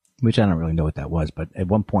 Which I don't really know what that was, but at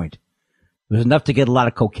one point it was enough to get a lot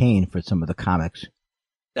of cocaine for some of the comics.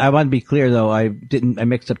 I want to be clear though, I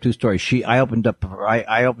mixed up two stories. I opened up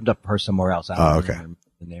her somewhere else. I don't remember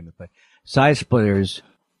the name of it, but Side Splitters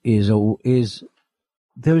is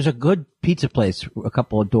there's a good pizza place a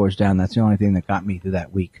couple of doors down. That's the only thing that got me through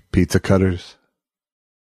that week. Pizza cutters.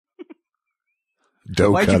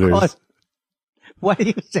 Dough cutters. Why do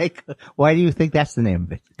you think that's the name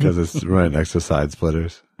of it? Because it's right next to Side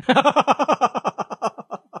Splitters.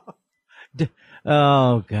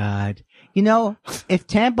 Oh God. You know, if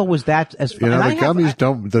Tampa was that as fun,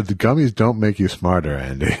 the gummies don't make you smarter,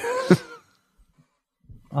 Andy.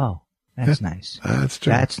 Oh, that's nice. That's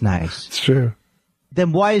true. That's nice. It's true.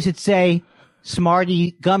 Then why does it say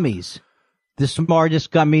Smarty Gummies? The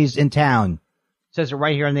smartest gummies in town. It says it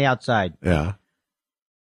right here on the outside. Yeah.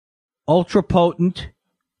 Ultra potent,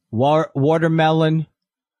 watermelon,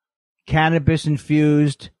 cannabis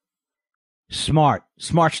infused, smart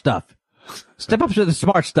stuff. Step up to the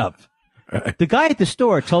smart stuff. Right. The guy at the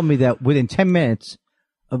store told me that within 10 minutes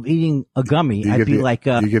of eating a gummy, I'd be like,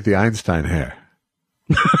 you get the Einstein hair.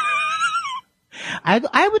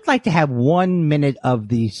 I would like to have 1 minute of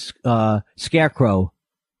the scarecrow,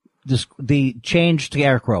 the changed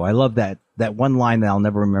scarecrow. I love that one line that I'll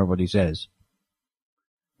never remember what he says.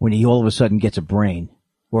 When he all of a sudden gets a brain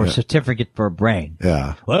or a certificate for a brain.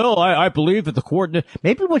 Yeah. Well, I believe that the coordinate.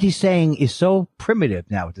 Maybe what he's saying is so primitive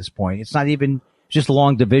now at this point. It's not even just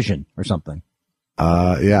long division or something.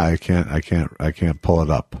 Yeah, I can't pull it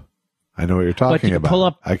up. I know what you're talking about. Pull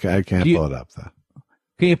up, I can't pull it up though.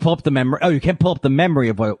 Can you pull up the memory? Oh, you can't pull up the memory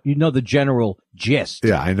of what you know, the general gist.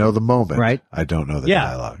 Yeah, I know the moment. Right? I don't know the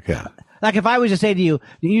dialogue. Yeah. Like if I was to say to you,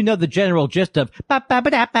 you know the general gist of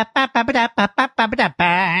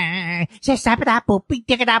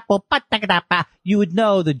you would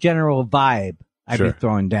know the general vibe I'd be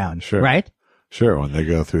throwing down. Sure. Right? Sure, when they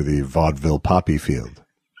go through the vaudeville poppy field.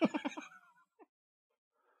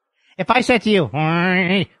 If I said to you,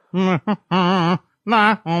 I'm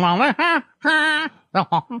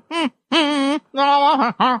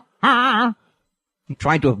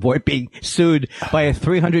trying to avoid being sued by a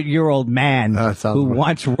 300-year-old man who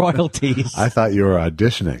wants royalties. I thought you were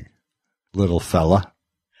auditioning, little fella.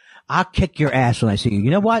 I'll kick your ass when I see you.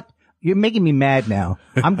 You know what? You're making me mad now.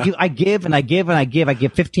 I give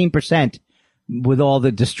 15% with all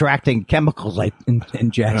the distracting chemicals I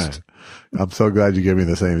ingest. Right. I'm so glad you give me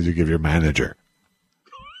the same as you give your manager.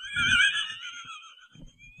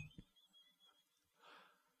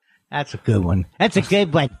 That's a good one. That's a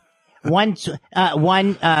good one. Weinstein,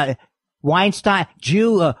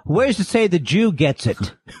 Jew, where does it say the Jew gets it?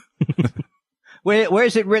 Where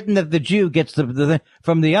is it written that the Jew gets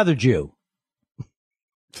from the other Jew?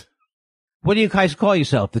 What do you guys call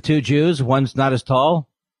yourself? The two Jews? One's not as tall?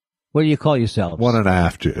 What do you call yourselves?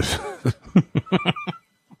 1.5 Jews.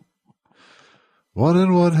 1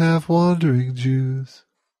 1/2 wandering Jews.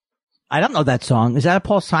 I don't know that song. Is that a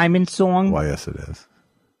Paul Simon song? Why, yes, it is.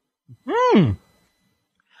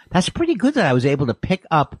 That's pretty good that I was able to pick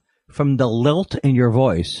up from the lilt in your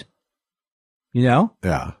voice. You know?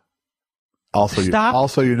 Yeah.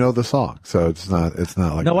 Also, you know the song, so it's not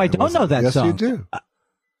like. No, I don't know that song. Yes, you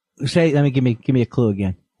do. Give me a clue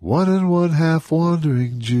again. 1 1/2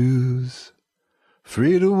 wandering Jews,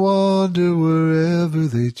 free to wander wherever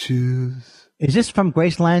they choose. Is this from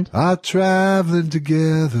Graceland? Are traveling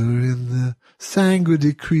together in the Sangre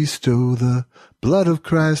de Cristo, the blood of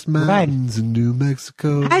Christ mountains in New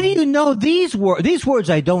Mexico. How do you know these words? These words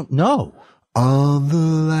I don't know. On the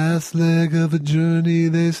last leg of a journey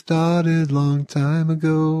they started long time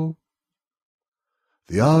ago.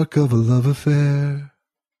 The arc of a love affair,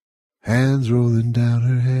 hands rolling down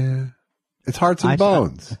her hair. It's Hearts and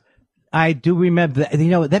Bones. I do remember that. You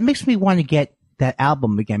know, that makes me want to get that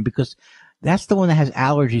album again because that's the one that has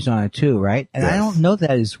allergies on it too, right? And yes. I don't know that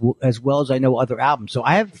as well as I know other albums. So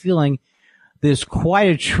I have a feeling there's quite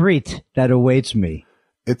a treat that awaits me.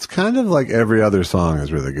 It's kind of like every other song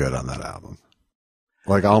is really good on that album.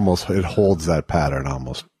 Like almost, it holds that pattern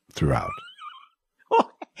almost throughout.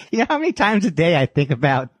 You know how many times a day I think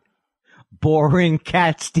about boring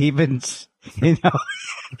Cat Stevens, you know?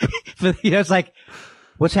 It's like,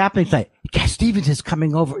 what's happening? It's like, Cat Stevens is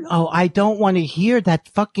coming over. Oh, I don't want to hear that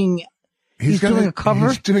fucking, he's doing a cover.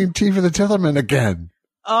 He's doing Tea for the Tillerman again.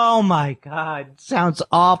 Oh my God. Sounds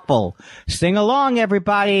awful. Sing along,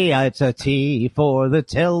 everybody. It's a tea for the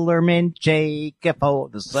Tillerman, Jake for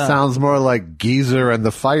the sun. Sounds more like Geezer and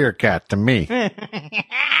the Fire Cat to me.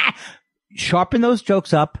 Sharpen those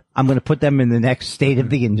jokes up. I'm going to put them in the next state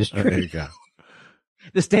of the industry. There you go.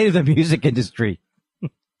 The state of the music industry.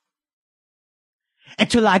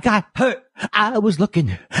 Until I got hurt, I was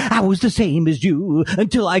looking. I was the same as you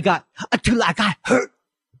until I got hurt.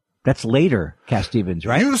 That's later, Cat Stevens,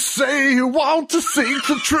 right? You say you want to seek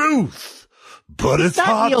the truth, but it's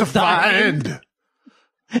hard to find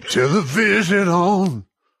till the vision on.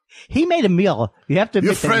 He made a meal. You have to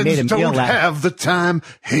admit that he made a meal. Your friends don't have the time.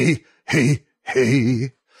 Hey.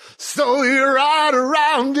 So you ride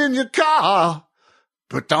around in your car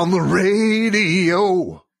Put on the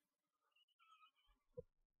radio.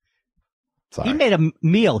 Sorry. He made a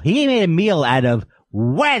meal. He made a meal out of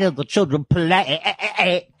where do the children play?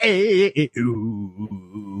 And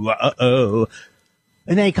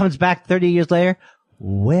then he comes back 30 years later.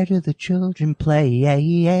 Where do the children play?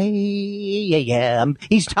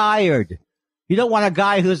 He's tired. You don't want a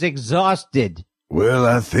guy who's exhausted. Well,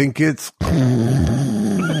 I think it's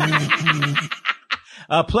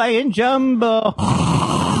playing jumbo.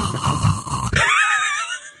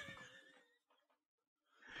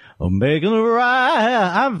 I'm making a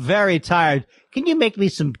ride. I'm very tired. Can you make me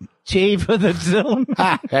some tea for the Zoom?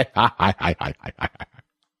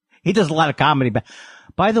 He does a lot of comedy.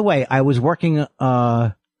 By the way, I was working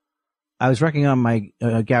on my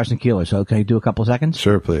Garrison Keillor. So can I do a couple of seconds?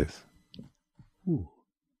 Sure, please. Ooh.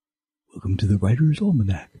 Welcome to the Writer's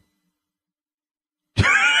Almanac.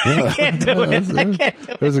 I can't do it.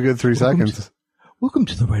 That was a good 3 seconds. Welcome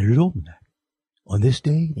to the Writer's Almanac. On this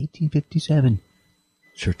day in 1857,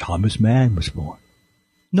 Sir Thomas Mann was born,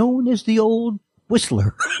 known as the Old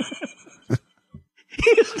Whistler. He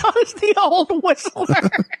is known as the Old Whistler.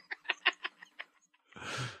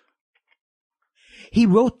 He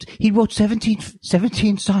wrote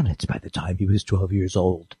 17 sonnets by the time he was 12 years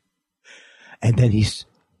old. And then he's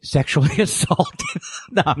sexually assaulted.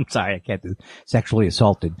 No, I'm sorry, I can't do sexually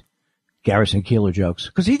assaulted Garrison Keillor jokes.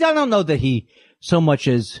 Because I don't know that he so much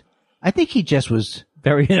as, I think he just was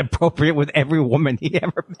very inappropriate with every woman he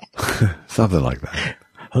ever met. Something like that.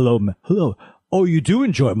 Hello. Oh, you do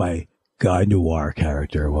enjoy my Guy Noir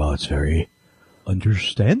character. Well, it's very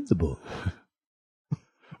understandable.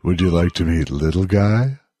 Would you like to meet Little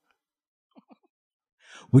Guy?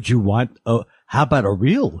 Would you want, how about a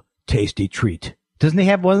real tasty treat? Doesn't he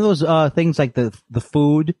have one of those things like the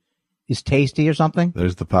food is tasty or something?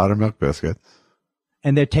 There's the powder milk biscuits.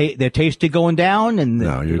 And they're tasty going down, and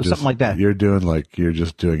no, you're something like that. You're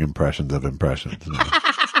just doing impressions of impressions. No.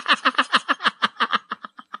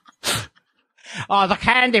 Oh, the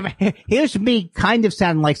Candyman. Here's me kind of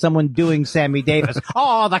sounding like someone doing Sammy Davis.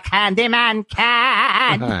 Oh, the Candyman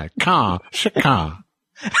can. Shaka.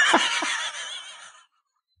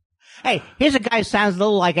 Hey, here's a guy who sounds a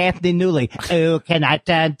little like Anthony Newley. Who can I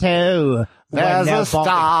turn to? There's a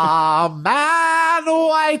star man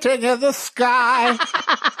waiting in the sky.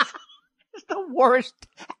 It's the worst.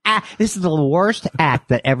 This is the worst act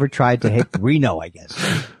that ever tried to hit Reno, I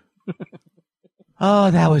guess.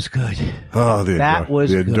 Oh, that was good. Oh, the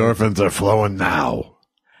good. endorphins are flowing now.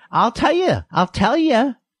 I'll tell you.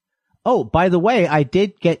 Oh, by the way, I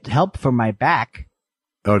did get help for my back.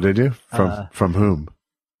 Oh, did you? From whom?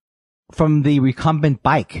 From the recumbent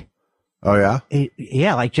bike. Oh, yeah?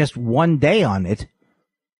 Yeah, like just one day on it.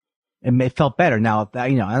 And it felt better. Now, I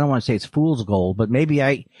don't want to say it's fool's gold, but maybe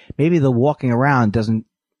the walking around doesn't,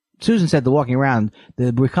 Susan said the walking around,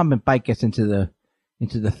 the recumbent bike gets into the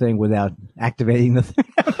thing without activating the thing.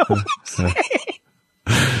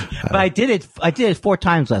 But I did it 4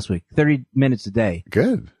 times last week, 30 minutes a day.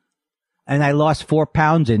 Good. And I lost 4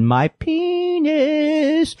 pounds in my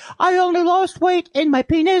penis. I only lost weight in my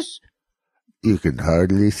penis. You can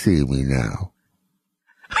hardly see me now.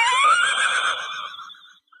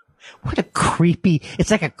 What a creepy,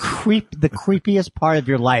 it's like the creepiest part of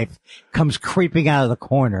your life comes creeping out of the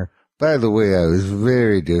corner. By the way, I was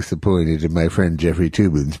very disappointed in my friend Jeffrey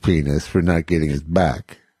Toobin's penis for not getting his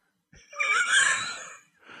back.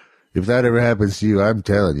 If that ever happens to you, I'm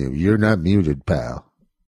telling you, you're not muted, pal.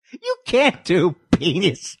 You can't do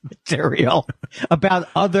penis material about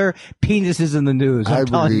other penises in the news. I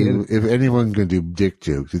believe if anyone can do dick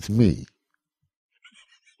jokes, it's me.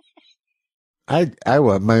 I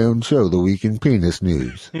want my own show, The Weekend Penis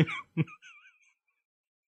News.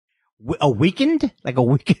 A weekend? Like a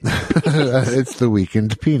weekend? It's The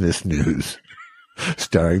Weekend Penis News.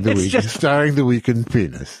 Starring the Weekend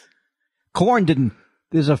Penis.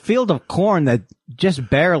 There's a field of corn that just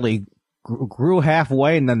barely grew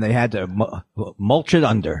halfway, and then they had to mulch it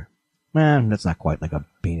under. Man, that's not quite like a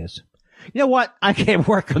penis. You know what? I can't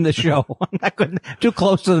work on the show. I'm too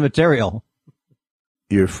close to the material.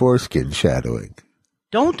 You're foreskin shadowing.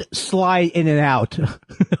 Don't slide in and out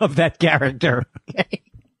of that character. Okay?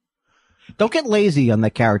 Don't get lazy on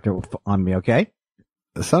that character on me, okay?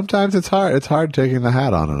 Sometimes it's hard. It's hard taking the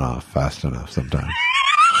hat on and off fast enough sometimes.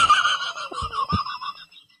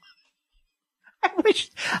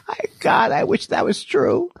 I wish that was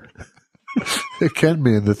true. It can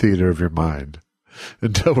be in the theater of your mind.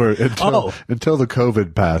 Until the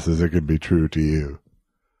COVID passes, it can be true to you.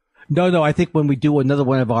 No, I think when we do another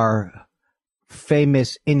one of our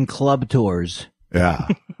famous in-club tours. Yeah.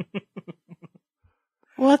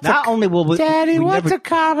 Not only will we, Daddy, we what's never, a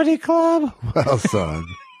comedy club? Well, son.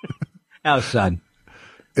 son.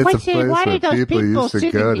 It's What's a it- why place did where those people people used to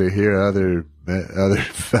sit go in- to hear other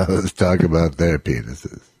fellas talk about their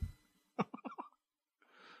penises.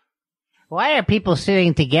 Why are people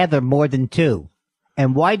sitting together more than two?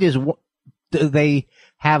 And why do they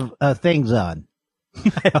have things on?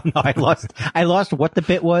 I don't know. I lost what the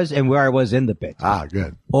bit was and where I was in the bit. Ah,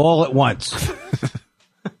 good. All at once.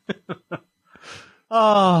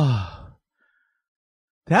 Oh,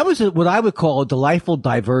 that was what I would call a delightful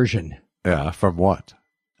diversion. Yeah, from what?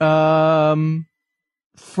 From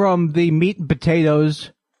the meat and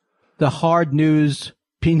potatoes, the hard news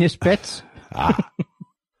penis bits.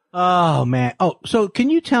 Oh man. Oh, so can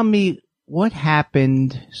you tell me what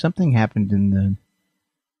happened? Something happened in the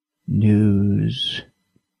news.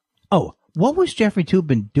 Oh, what was Jeffrey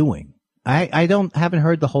Toobin doing? I haven't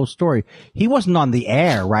heard the whole story. He wasn't on the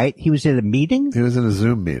air, right? He was at a meeting? He was in a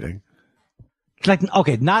Zoom meeting. It's like,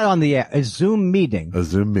 okay, not on the air, a Zoom meeting. A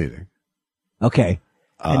Zoom meeting. Okay.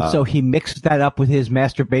 And so he mixed that up with his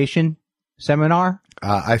masturbation seminar?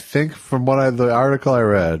 I think from what the article I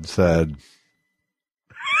read said,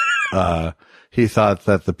 he thought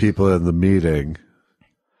that the people in the meeting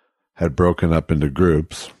had broken up into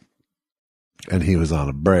groups and he was on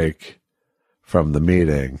a break from the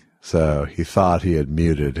meeting. So he thought he had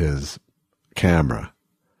muted his camera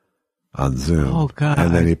on Zoom. Oh, God.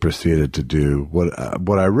 And then he proceeded to do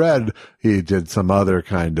what I read. He did some other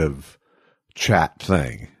kind of chat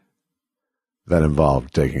thing that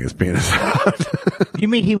involved taking his penis out. You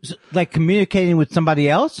mean he was like communicating with somebody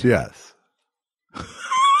else? Yes.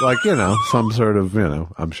 Like, some sort of,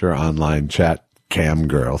 I'm sure online chat cam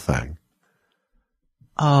girl thing.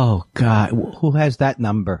 Oh, God. Who has that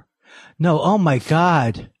number? No. Oh, my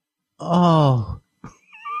God. Oh.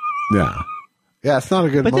 Yeah. Yeah, it's not a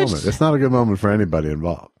good But moment. this- It's not a good moment for anybody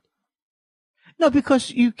involved. No, because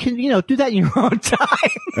you can, do that in your own time.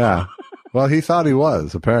 Yeah. Well, he thought he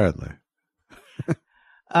was, apparently.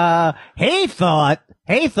 He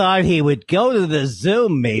thought he would go to the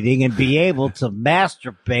Zoom meeting and be able to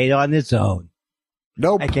masturbate on his own.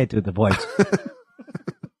 Nope. I can't do the voice.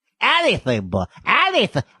 Anything but.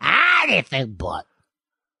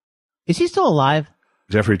 Is he still alive?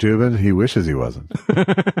 Jeffrey Toobin, he wishes he wasn't.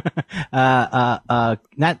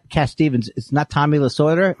 Not Cass Stevens. It's not Tommy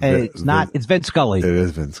Lasorda. It's Vince Scully. It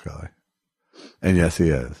is Vince Scully. And yes, he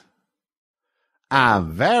is.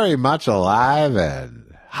 I'm very much alive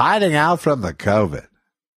and hiding out from the COVID.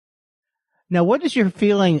 Now, what is your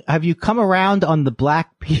feeling? Have you come around on the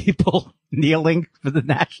black people kneeling for the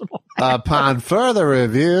national? Upon further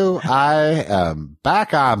review, I am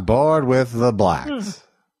back on board with the blacks.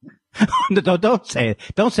 No, don't say it.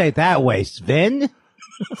 Don't say it that way, Vin.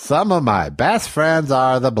 Some of my best friends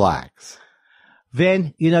are the blacks.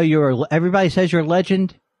 Vin, everybody says you're a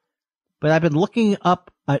legend, but I've been looking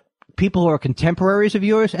up at people who are contemporaries of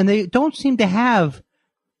yours, and they don't seem to have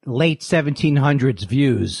late 1700s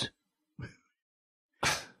views.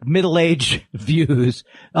 Middle-age views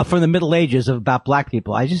from the Middle Ages about black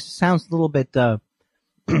people. I just sounds a little bit,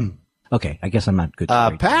 okay, I guess I'm not good.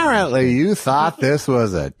 Apparently you thought this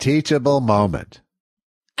was a teachable moment.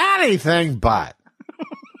 Anything but.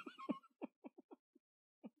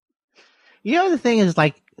 The thing is,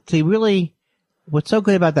 what's so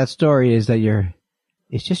good about that story is that you're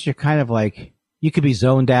kind of like, you could be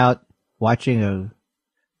zoned out watching a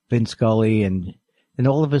Vince Scully and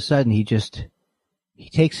all of a sudden he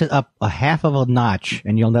takes it up a half of a notch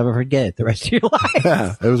and you'll never forget it the rest of your life.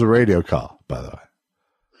 Yeah, it was a radio call, by the way.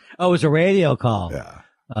 Oh, it was a radio call. Yeah.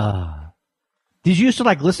 Did you used to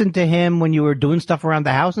listen to him when you were doing stuff around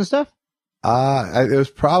the house and stuff? It was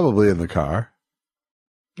probably in the car.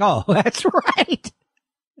 Oh, that's right.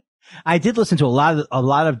 I did listen to a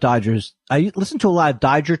lot of Dodgers. I listened to a lot of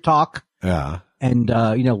Dodger talk. Yeah. And,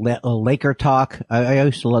 Laker talk. I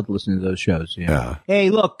used to love to listen to those shows. Yeah. Hey,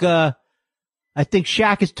 look, I think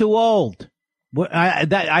Shaq is too old.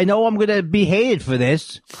 I know I'm going to be hated for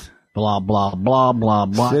this. Blah, blah, blah, blah,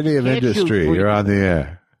 blah. City of Industry, you're on the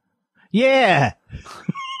air. Yeah.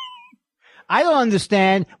 I don't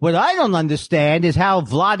understand. What I don't understand is how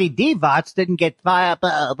Vladi Divac didn't get fired.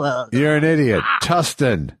 You're an idiot.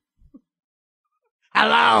 Tustin.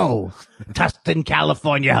 Hello. Tustin,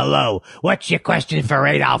 California. Hello. What's your question for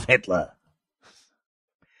Adolf Hitler?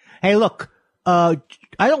 Hey, look, I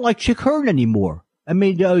don't like Chick Hearn anymore. I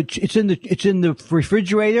mean, it's in the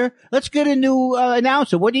refrigerator. Let's get a new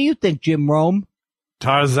announcer. What do you think, Jim Rome?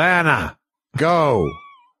 Tarzana. Go.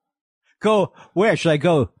 Go. Where should I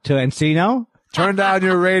go? To Encino? Turn down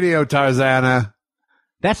your radio, Tarzana.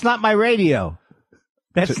 That's not my radio.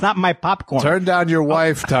 That's not my popcorn. Turn down your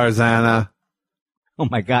wife, Tarzana. Oh,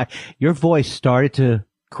 my God. Your voice started to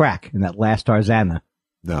crack in that last Tarzana.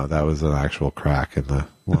 No, that was an actual crack in the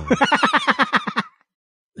line.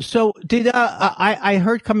 So did I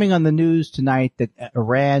heard coming on the news tonight that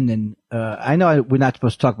Iran and I know we're not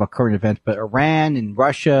supposed to talk about current events, but Iran and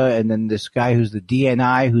Russia and then this guy who's the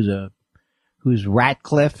DNI who's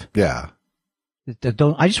Ratcliffe. Yeah.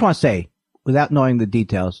 I just want to say, without knowing the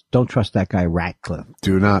details, don't trust that guy Ratcliffe.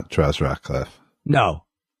 Do not trust Ratcliffe. No,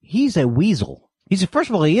 he's a weasel. First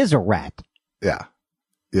of all, he is a rat. Yeah.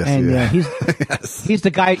 Yes, and he's yes. He's the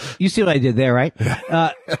guy. You see what I did there, right?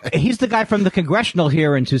 He's the guy from the congressional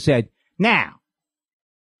hearings who said, "Now,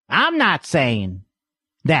 I'm not saying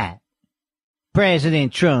that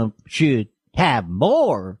President Trump should have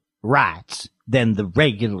more rights than the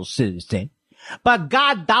regular citizen, but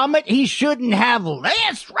God damn it, he shouldn't have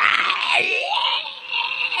less rights."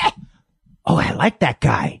 Oh, I like that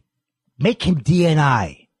guy. Make him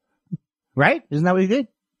DNI. Right? Isn't that what he did?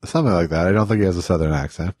 Something like that. I don't think he has a southern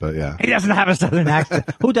accent, but yeah. He doesn't have a southern accent.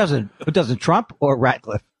 Who doesn't? Trump or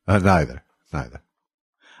Ratcliffe? Neither. Oh,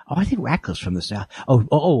 I think Ratcliffe's from the South.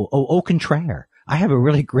 Au contraire. I have a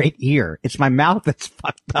really great ear. It's my mouth that's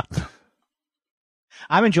fucked up.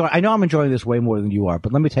 I know I'm enjoying this way more than you are,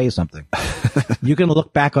 but let me tell you something. You're going to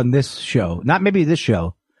look back on this show, not maybe this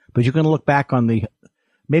show, but you're going to look back on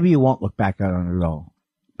maybe you won't look back on it at all.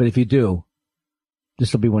 But if you do,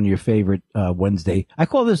 this will be one of your favorite Wednesday. I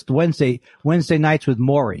call this Wednesday nights with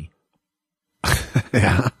Maury.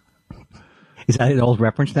 Yeah. Is that an old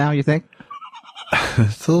reference now, you think?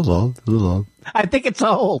 It's a little old. I think it's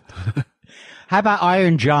old. How about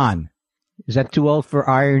Iron John? Is that too old for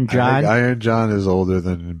Iron John? I think Iron John is older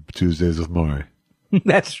than Tuesdays with Maury.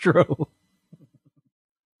 That's true.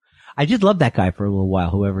 I did love that guy for a little while,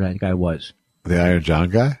 whoever that guy was. The Iron John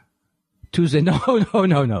guy? Tuesday, no.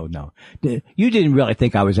 You didn't really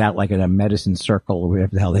think I was out like in a medicine circle or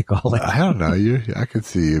whatever the hell they call it. I don't know. I could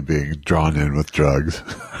see you being drawn in with drugs.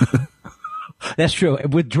 That's true.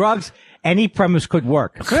 With drugs, any premise could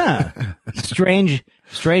work. Huh. Strange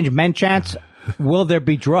men chants. Will there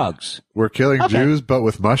be drugs? We're killing Jews, but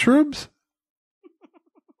with mushrooms?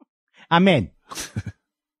 I'm in.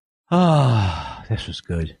 Oh, this was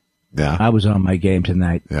good. Yeah. I was on my game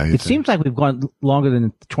tonight. Yeah, it seems like we've gone longer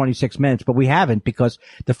than 26 minutes, but we haven't because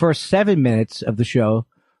the first 7 minutes of the show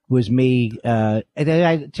was me, did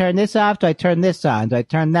I turn this off? Do I turn this on? Do I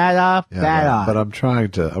turn that off? Off? But I'm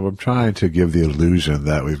trying to give the illusion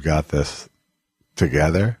that we've got this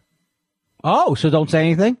together. Oh, so don't say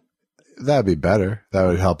anything? That'd be better. That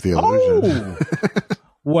would help the illusion. Oh.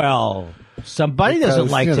 Well, somebody doesn't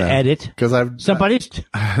like to edit. Because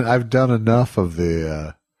I've done enough of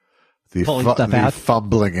the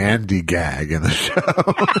fumbling Andy gag in the show.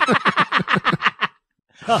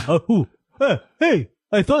 Hey,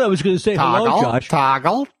 I thought I was going to say hello, Josh.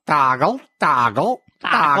 Toggle.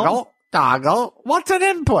 What's an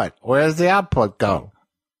input? Where's the output go?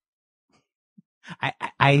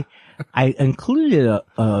 I included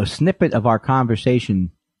a snippet of our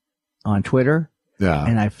conversation on Twitter. Yeah.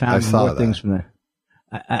 And I found more things from there.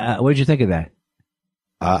 What did you think of that?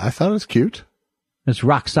 I thought it was cute. It's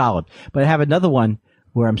rock solid. But I have another one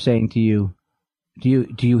where I'm saying to you, do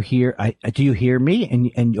you hear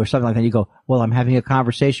me? And or something like that. You go, well, I'm having a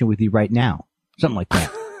conversation with you right now. Something like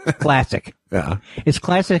that. Classic. Yeah. It's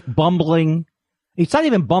classic bumbling. It's not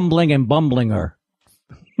even bumbling and bumbling her.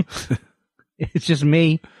 It's just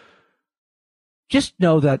me. Just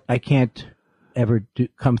know that I can't ever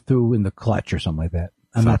come through in the clutch or something like that.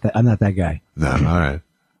 I'm not that guy. No, all right.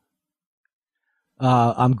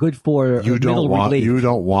 I'm good for you don't want relief. You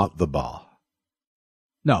don't want the ball.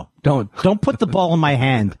 No, don't put the ball in my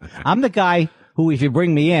hand. I'm the guy who, if you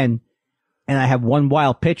bring me in and I have one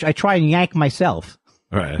wild pitch, I try and yank myself.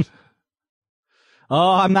 Right. Oh,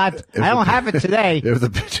 I don't have it today. If the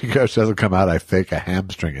pitching coach doesn't come out, I fake a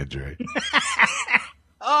hamstring injury.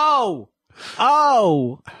 Oh,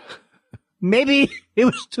 maybe it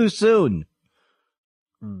was too soon.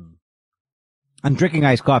 I'm drinking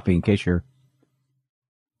iced coffee in case you're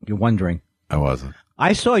wondering. I wasn't.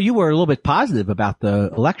 I saw you were a little bit positive about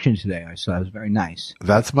the election today. I saw it was very nice.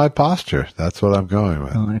 That's my posture. That's what I'm going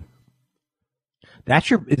with.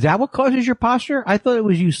 Is that what causes your posture? I thought it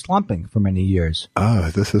was you slumping for many years. Oh,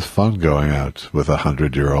 this is fun going out with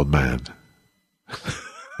 100-year-old man.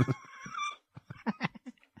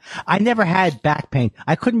 I never had back pain.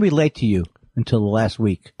 I couldn't relate to you until the last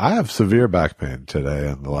week. I have severe back pain today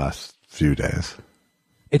and the last few days.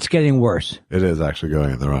 It's getting worse. It is actually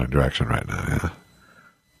going in the wrong direction right now, yeah.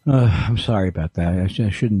 I'm sorry about that. I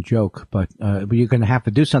shouldn't joke, but you're going to have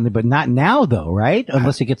to do something, but not now, though, right?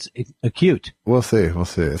 Unless it gets acute. We'll see. We'll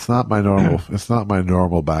see. It's not my normal. It's not my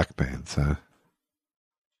normal back pain. So.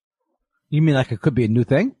 You mean like it could be a new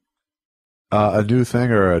thing? A new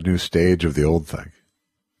thing or a new stage of the old thing?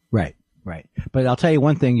 Right. But I'll tell you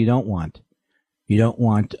one thing you don't want. You don't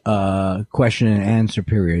want a question and answer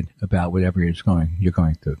period about whatever you're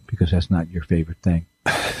going through, because that's not your favorite thing.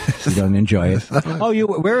 You don't enjoy it.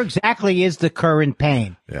 Where exactly is the current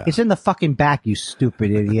pain? Yeah. It's in the fucking back, you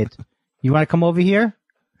stupid idiot. You want to come over here?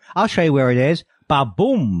 I'll show you where it is.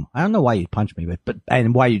 Ba-boom. I don't know why you'd punch me, but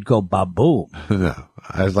and why you'd go ba-boom. No,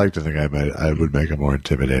 I'd like to think I would make a more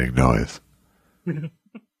intimidating noise.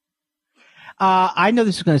 I know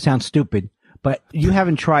this is going to sound stupid, but you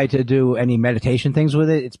haven't tried to do any meditation things with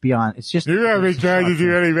it. It's beyond. It's just. You haven't tried to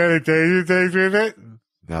do any meditation things with it?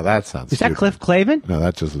 Now that sounds. Is stupid. that Cliff Clavin? No,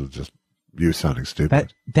 that just you sounding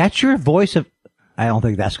stupid. That's your voice of. I don't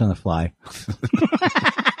think that's going to fly.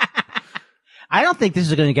 I don't think this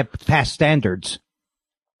is going to get past standards.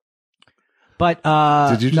 But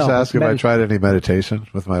did you just ask if I tried any meditation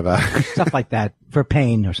with my back? Stuff like that for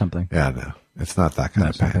pain or something. Yeah, no, it's not that kind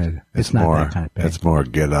of pain. It's not that kind of pain. It's more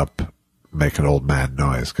get up, make an old man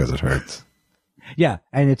noise because it hurts. Yeah,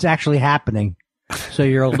 and it's actually happening. So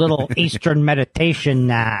you're a little Eastern meditation.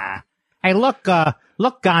 Hey, look,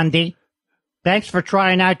 Gandhi. Thanks for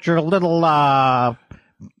trying out your little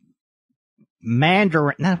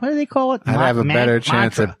Mandarin. Now, what do they call it? I'd have a better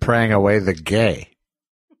chance at praying away the gay.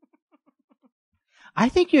 I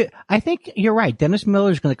think you're right. Dennis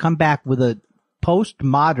Miller's going to come back with a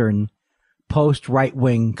postmodern,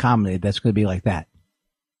 post-right-wing comedy that's going to be like that.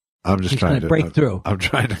 He's trying to break through. I'm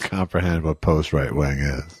trying to comprehend what post-right-wing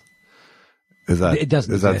is. Is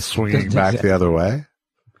that swinging back the other way?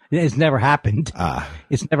 It's never happened.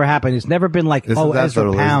 It's never happened. It's never been like, Ezra Pound.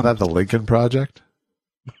 Isn't that the Lincoln Project?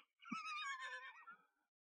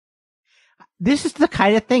 This is the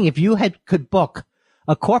kind of thing, if you could book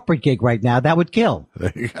a corporate gig right now, that would kill.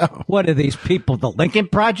 There you go. What are these people, the Lincoln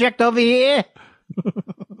Project over here?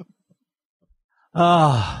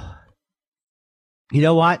 Oh. You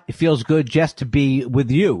know what? It feels good just to be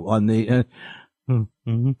with you on the...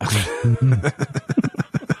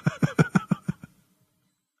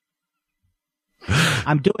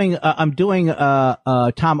 I'm doing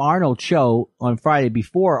a Tom Arnold show on Friday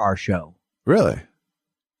before our show. Really?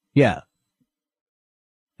 Yeah.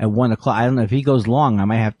 At 1:00. I don't know if he goes long. I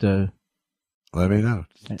might have to. Let me know.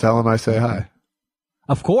 Tell him I say hi.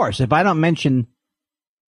 Of course. If I don't mention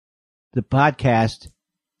the podcast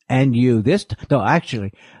and you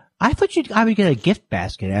actually, I thought I would get a gift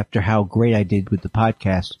basket after how great I did with the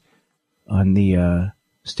podcast on the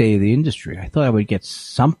State of the Industry. I thought I would get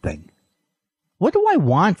something. What do I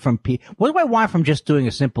want from What do I want from just doing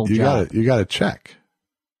a simple job? You got to check.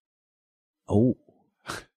 Oh,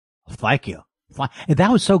 thank you. And that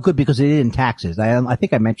was so good because it didn't taxes. I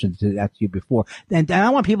think I mentioned that to you before. And I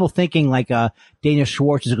don't want people thinking like Dana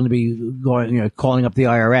Schwartz is going to be going, calling up the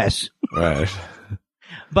IRS. Right.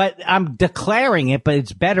 But I'm declaring it, but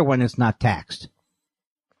it's better when it's not taxed.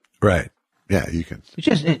 Right. Yeah, you can. It's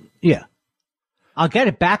just, yeah. I'll get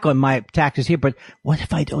it back on my taxes here, but what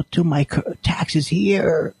if I don't do my taxes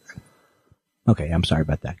here? Okay, I'm sorry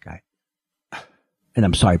about that guy. And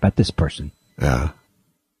I'm sorry about this person. Yeah.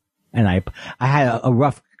 And I had a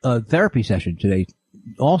rough therapy session today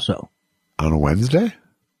also. On a Wednesday?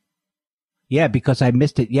 Yeah, because I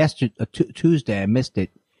missed it yesterday, Tuesday. I missed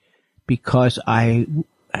it because I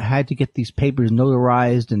had to get these papers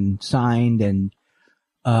notarized and signed, and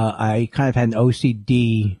I kind of had an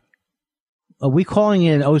OCD. We calling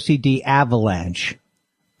it an OCD avalanche.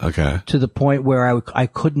 Okay. To the point where I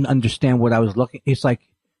couldn't understand what I was looking. It's like,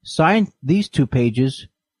 sign these 2 pages,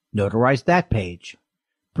 notarize that page.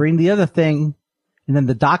 Bring the other thing, and then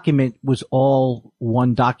the document was all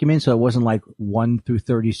one document, so it wasn't like 1 through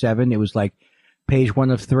 37. It was like page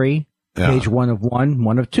 1 of 3, page 1 of 1,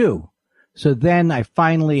 1 of 2. So then I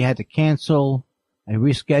finally had to cancel. I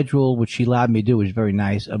rescheduled, which she allowed me to do, which was very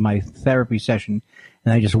nice, of my therapy session,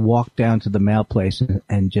 and I just walked down to the mail place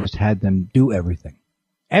and just had them do everything.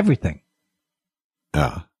 Everything.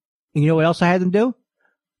 Yeah. And you know what else I had them do?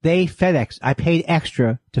 They FedEx. I paid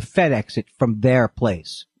extra to FedEx it from their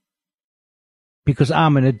place because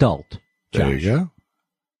I'm an adult. Josh. There you go.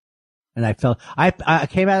 And I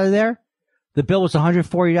came out of there. The bill was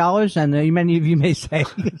 $140, and many of you may say,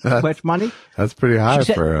 "Too much money." That's pretty high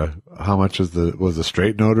for how much was the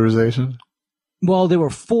straight notarization? Well, there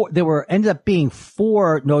were ended up being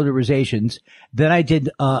 4 notarizations. Then I did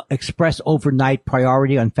express overnight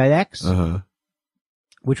priority on FedEx. Uh-huh.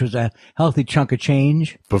 which was a healthy chunk of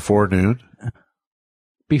change. Before noon?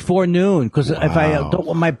 Before noon, because if I don't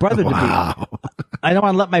want my brother to be, I don't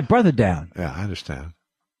want to let my brother down. Yeah, I understand.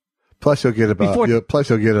 Plus, you'll get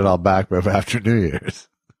it all back after New Year's.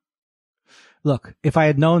 Look, if I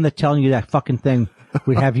had known that telling you that fucking thing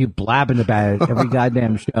would have you blabbing about it every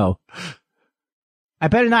goddamn show, I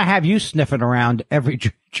better not have you sniffing around every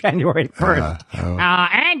January 1st.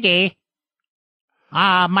 Andy,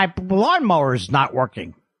 my lawnmower's not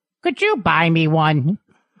working. Could you buy me one?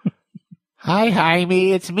 Hi,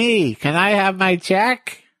 Jaime, it's me. Can I have my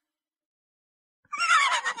check?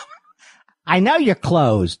 I know you're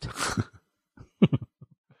closed.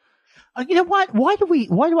 You know what? Why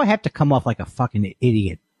do I have to come off like a fucking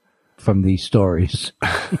idiot from these stories?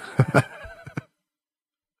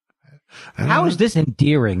 How is this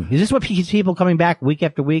endearing? Is this what people coming back week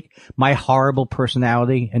after week? My horrible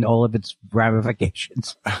personality and all of its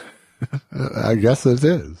ramifications. I guess it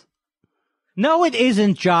is. No, it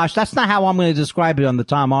isn't, Josh. That's not how I'm going to describe it on the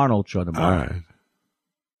Tom Arnold show tomorrow. All right.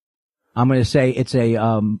 I'm going to say it's a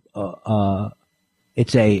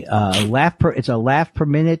laugh per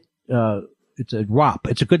minute. It's a romp.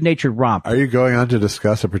 It's a good-natured romp. Are you going on to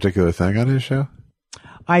discuss a particular thing on his show?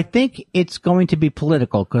 I think it's going to be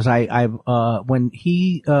political because when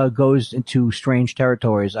he goes into strange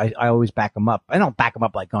territories, I always back him up. I don't back him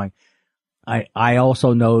up like going. I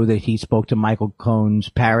also know that he spoke to Michael Cohen's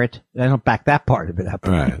parrot. I don't back that part of it up.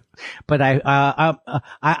 Right. But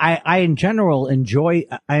I in general enjoy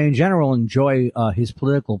his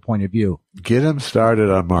political point of view. Get him started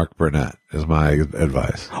on Mark Burnett is my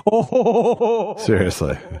advice. Oh,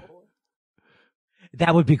 seriously.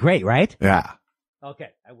 That would be great, right? Yeah. Okay,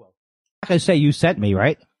 I will. I'm not going to say you sent me,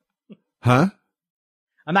 right? Huh?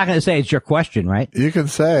 I'm not going to say it's your question, right? You can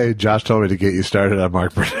say, Josh told me to get you started on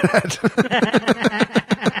Mark Burnett.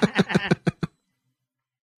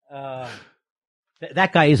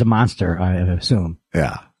 That guy is a monster, I assume.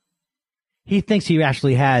 Yeah. He thinks he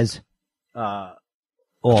actually has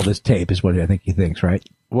all this tape is what I think he thinks, right?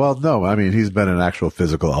 Well, no. I mean, he's been in actual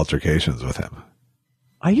physical altercations with him.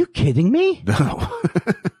 Are you kidding me? No.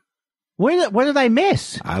 What did I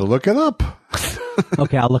miss? I look it up.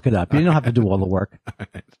 Okay, I'll look it up. You don't have to do all the work. All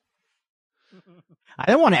right.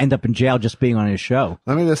 I don't want to end up in jail just being on his show.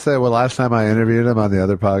 Let me just say, last time I interviewed him on the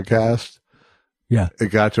other podcast, yeah,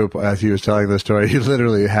 it got to as he was telling the story, he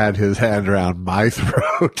literally had his hand around my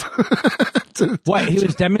throat. What? He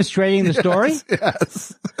was demonstrating the story?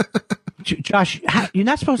 Yes. Josh, you're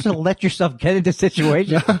not supposed to let yourself get into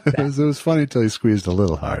situations. No, it was funny until he squeezed a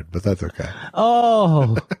little hard, but that's okay.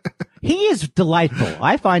 Oh, he is delightful.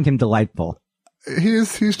 I find him delightful.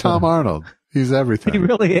 He's Tom Arnold. He's everything. He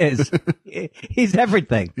really is. He's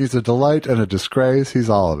everything. He's a delight and a disgrace. He's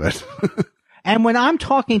all of it. And when I'm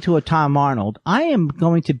talking to a Tom Arnold, I am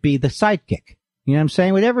going to be the sidekick. You know what I'm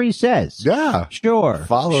saying? Whatever he says. Yeah. Sure.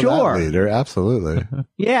 Follow that leader. Absolutely.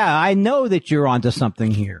 Yeah, I know that you're onto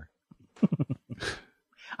something here.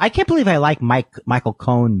 I can't believe I like Michael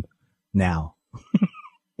Cohen now.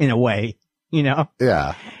 In a way, you know?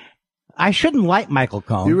 Yeah. I shouldn't like Michael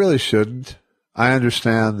Cohen. You really shouldn't. I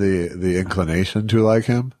understand the inclination to like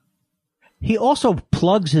him. He also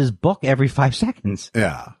plugs his book every 5 seconds.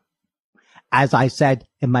 Yeah. As I said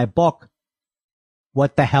in my book,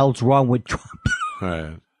 what the hell's wrong with Trump?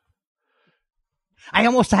 Right. I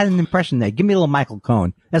almost had an impression there. Give me a little Michael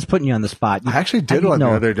Cohen. That's putting you on the spot. I actually did one the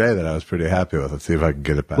other day that I was pretty happy with. Let's see if I can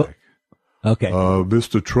get it back. Well, okay.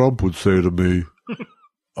 Mr. Trump would say to me,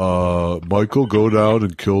 Michael, go down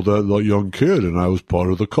and kill that young kid, and I was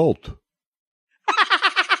part of the cult.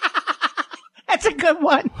 That's a good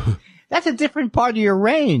one. That's a different part of your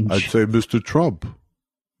range. I'd say, Mr. Trump,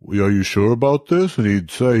 are you sure about this? And he'd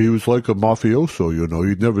say he was like a mafioso, you know.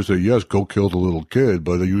 He'd never say, yes, go kill the little kid,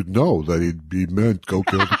 but you'd know that he meant go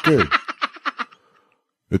kill the kid.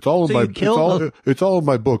 It's all in it's all in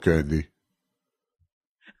my book, Andy.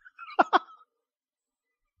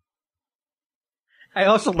 I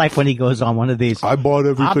also like when he goes on one of these. I bought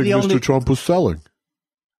everything Mr. Trump was selling.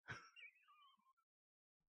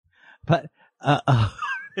 But,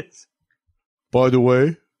 by the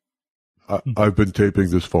way, I've been taping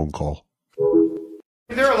this phone call.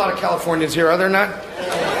 There are a lot of Californians here, are there not?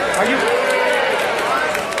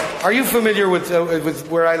 Are you familiar with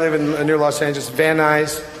where I live near Los Angeles, Van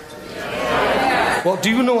Nuys? Well, do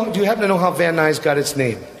you happen to know how Van Nuys got its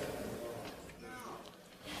name?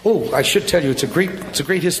 Oh, I should tell you, it's a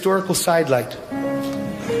great historical sidelight.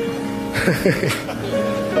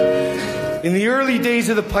 In the early days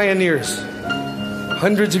of the pioneers,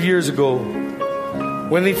 hundreds of years ago,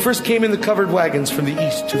 when they first came in the covered wagons from the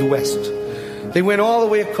east to the west, They went all the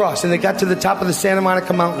way across, and they got to the top of the Santa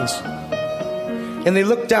Monica Mountains. And they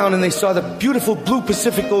looked down, and they saw the beautiful blue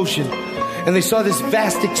Pacific Ocean. And they saw this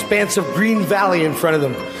vast expanse of green valley in front of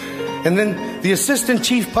them. And then the assistant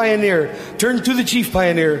chief pioneer turned to the chief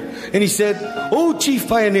pioneer, and he said, "Oh, chief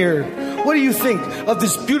pioneer, what do you think of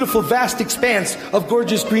this beautiful vast expanse of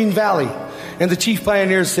gorgeous green valley?" And the chief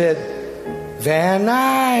pioneer said, "Very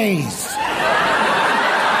nice."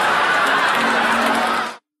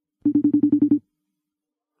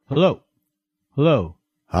 Hello. Hello.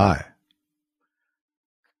 Hi.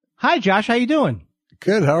 Hi, Josh. How you doing?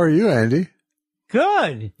 Good. How are you, Andy?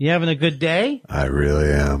 Good. You having a good day? I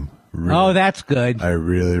really am. Oh, that's good. I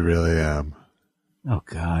really, really am. Oh,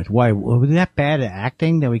 God. Why? Were we that bad at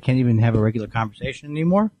acting that we can't even have a regular conversation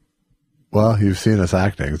anymore? Well, you've seen us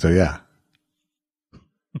acting, so yeah.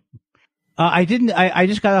 I didn't. I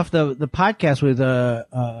just got off the podcast with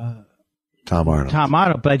Tom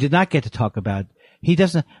Arnold, but I did not get to talk about. He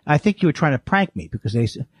doesn't. I think you were trying to prank me because they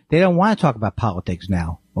don't want to talk about politics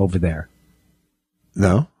now over there.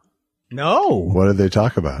 No. What did they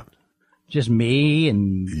talk about? Just me,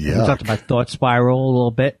 and we talked about Thought Spiral a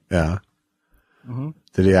little bit. Yeah. Mm-hmm.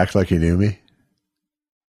 Did he act like he knew me?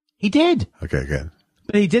 He did. Okay, good.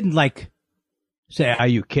 But he didn't say, "Are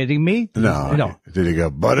you kidding me?" No. Did he go,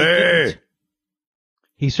 "Buddy"?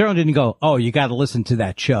 He certainly didn't go, "Oh, you got to listen to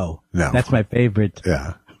that show." No. That's my favorite.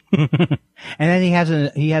 Yeah. And then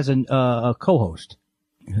he has a co-host,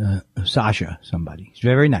 Sasha, somebody. He's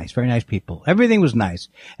very nice people. Everything was nice.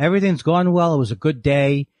 Everything's gone well. It was a good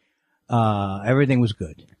day. Everything was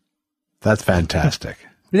good. That's fantastic.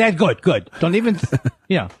 That's good. Don't even,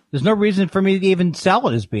 there's no reason for me to even sell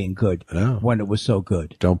it as being good when it was so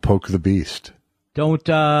good. Don't poke the beast. Don't,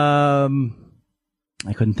 I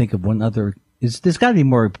couldn't think of one other. There's got to be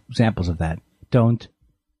more examples of that. Don't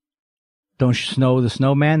snow the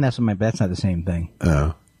snowman. That's not the same thing.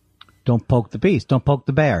 Oh. Don't poke the beast. Don't poke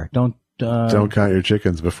the bear. Don't count your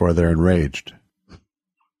chickens before they're enraged.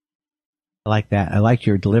 I like that. I liked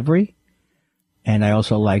your delivery. And I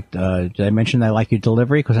also liked, did I mention I like your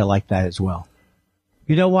delivery? Because I like that as well.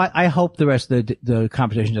 You know what? I hope the rest of the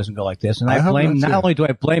conversation doesn't go like this. And I blame, not only do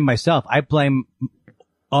I blame myself, I blame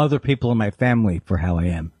other people in my family for how I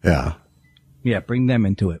am. Yeah. Yeah, bring them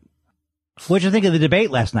into it. What'd you think of the debate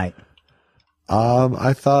last night?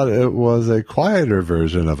 I thought it was a quieter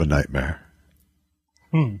version of a nightmare.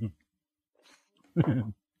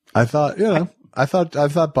 I thought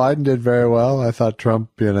Biden did very well. I thought Trump,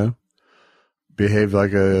 behaved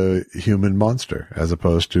like a human monster as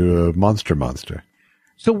opposed to a monster.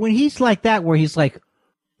 So when he's like that, where he's like,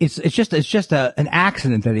 it's just an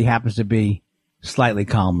accident that he happens to be slightly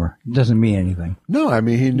calmer. It doesn't mean anything. No, I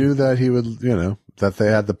mean, he knew that he would, that they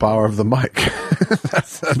had the power of the mic.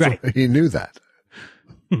 that's right. He knew that.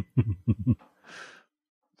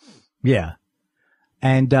 Yeah.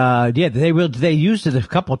 And, they used it a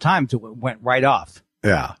couple of times. It went right off.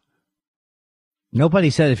 Yeah. Nobody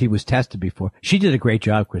said if he was tested before. She did a great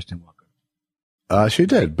job, Kristen Walker. She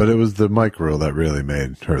did, but it was the mic rule that really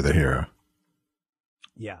made her the hero.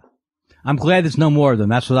 Yeah. I'm glad there's no more of them.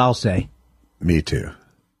 That's what I'll say. Me too.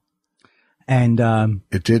 And,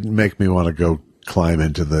 it didn't make me want to go climb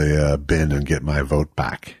into the bin and get my vote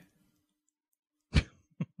back.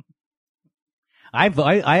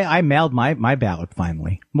 I mailed my ballot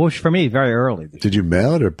finally. Which for me, very early. Did you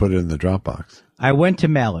mail it or put it in the Dropbox? I went to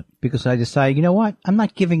mail it because I decided, you know what? I'm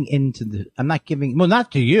not giving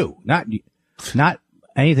not to you, not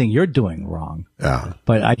anything you're doing wrong. Yeah.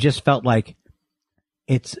 But I just felt like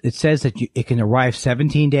it says that it can arrive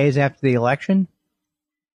 17 days after the election.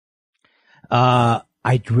 I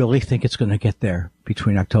really think it's going to get there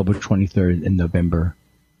between October 23rd and November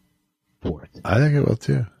 4th. I think it will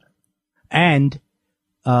too. And,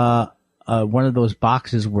 one of those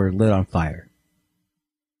boxes were lit on fire.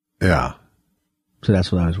 Yeah. So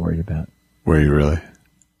that's what I was worried about. Were you really?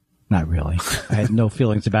 Not really. I had no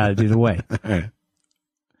feelings about it either way. Right.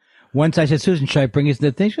 Once I said, "Susan, should I bring it to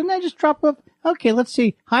the thing?" She said, "No, just drop it off." Okay, let's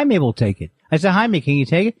see. Jaime will take it. I said, "Jaime, can you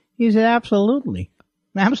take it?" He said, "Absolutely.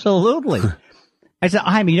 Absolutely." I said,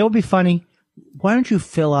 "Jaime, what would be funny? Why don't you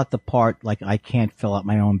fill out the part like I can't fill out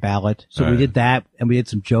my own ballot?" So we did that, and we did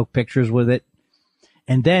some joke pictures with it.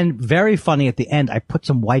 And then, very funny at the end, I put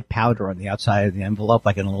some white powder on the outside of the envelope,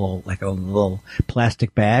 like a little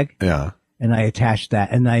plastic bag. Yeah. And I attached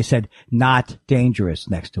that, and I said, "Not dangerous"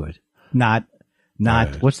 next to it. Not.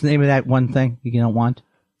 Right. What's the name of that one thing you don't want?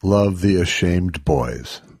 Love the ashamed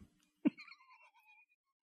boys.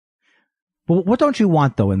 Well, what don't you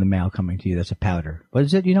want though in the mail coming to you? That's a powder. What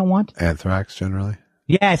is it you don't want? Anthrax, generally.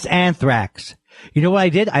 Yes, anthrax. You know what I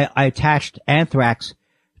did? I attached anthrax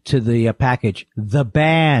to the package, the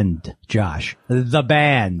band, Josh, the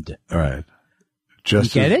band. All right. You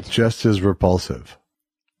get it? Just as repulsive.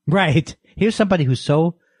 Right. Here's somebody who's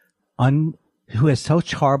who has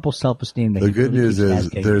such horrible self-esteem. The good news is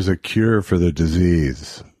there's a cure for the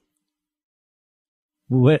disease.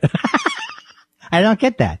 What? I don't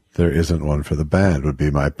get that. There isn't one for the band would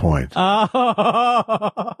be my point. Oh,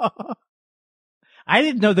 I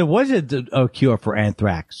didn't know there was a cure for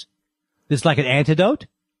anthrax. There's like an antidote?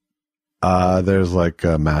 There's like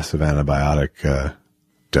a massive antibiotic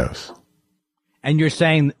dose. And you're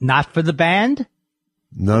saying not for the band?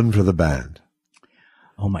 None for the band.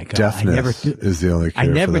 Oh my God. Deafness is the only cure. I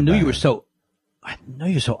never for the knew band. you were so, I know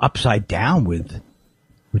you're so upside down with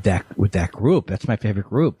that group. That's my favorite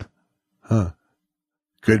group. Huh.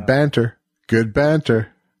 Good banter. Good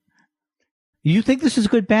banter. You think this is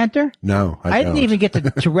good banter? No, I didn't even get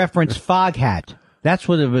to reference Foghat. That's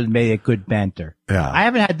what would have made it good banter. Yeah. I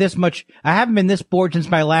haven't been this bored since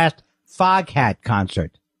my last Foghat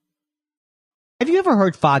concert. Have you ever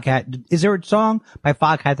heard Foghat? Is there a song by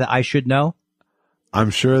Foghat that I should know? I'm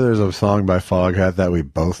sure there's a song by Foghat that we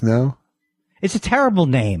both know. It's a terrible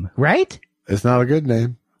name, right? It's not a good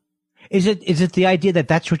name. Is it the idea that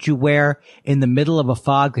that's what you wear in the middle of a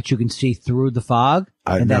fog that you can see through the fog?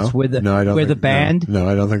 That's where the band? No,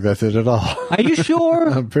 I don't think that's it at all. Are you sure?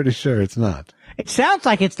 I'm pretty sure it's not. It sounds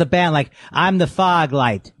like it's the band, like, I'm the fog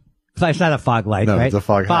light. It's not a fog light, no, right? It's a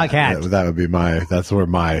fog hat. Hat. That would be that's where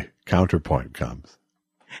my counterpoint comes.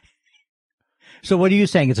 So what are you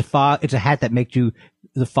saying? It's a hat that makes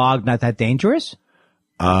the fog not that dangerous?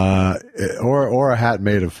 Or a hat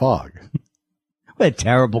made of fog. What a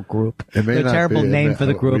terrible group. It may what a not terrible be. name for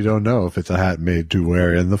the group. We don't know if it's a hat made to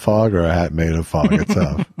wear in the fog or a hat made of fog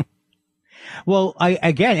itself. Well, I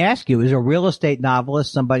again ask you, is a real estate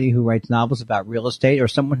novelist somebody who writes novels about real estate or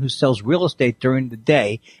someone who sells real estate during the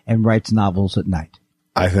day and writes novels at night?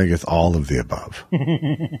 I think it's all of the above.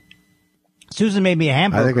 Susan made me a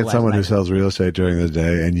hamburger. I think it's someone who sells real estate during the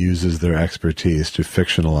day and uses their expertise to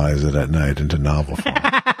fictionalize it at night into novel form.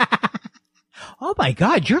 Oh my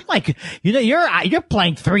God, you're like, you're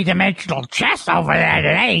playing three-dimensional chess over there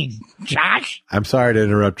today, Josh. I'm sorry to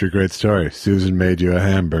interrupt your great story. Susan made you a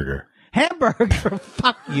hamburger. Hamburger?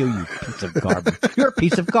 Fuck you piece of garbage. You're a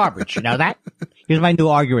piece of garbage, you know that? Here's my new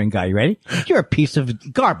arguing guy, you ready? You're a piece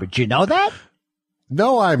of garbage, you know that?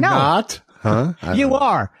 No, I'm not. Huh? You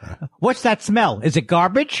are. What's that smell? Is it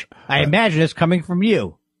garbage? I imagine it's coming from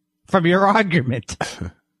you. From your argument.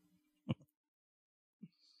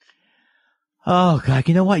 Oh, God.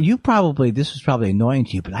 You know what? This was probably annoying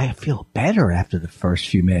to you, but I feel better after the first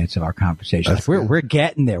few minutes of our conversation. Like we're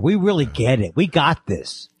getting there. We really get it. We got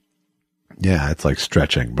this. Yeah, it's like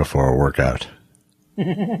stretching before a workout.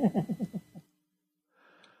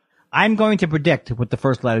 I'm going to predict what the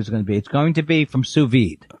first letter is going to be. It's going to be from sous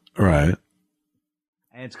vide. Right.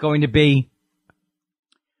 And it's going to be,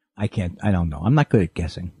 I don't know. I'm not good at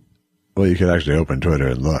guessing. Well, you could actually open Twitter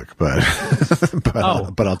and look, but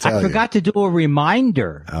I'll tell you. I forgot to do a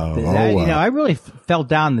reminder. I really fell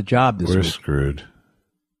down the job this week. We're screwed.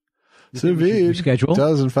 Sous vide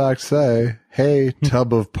does in fact say, "Hey,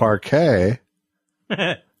 tub of parquet,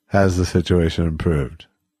 has the situation improved?"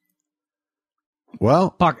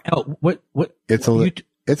 Well, what? It's a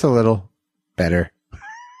little better.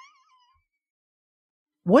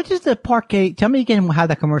 What is the parquet? Tell me again how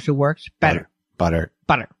that commercial works. Better. Butter.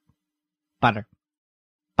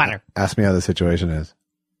 Ask me how the situation is.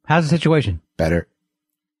 How's the situation? Better.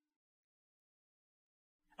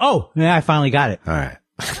 Oh, yeah, I finally got it. All right.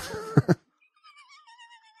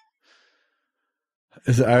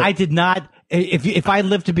 I did not. If I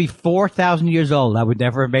lived to be 4,000 years old, I would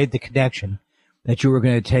never have made the connection that you were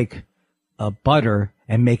going to take a butter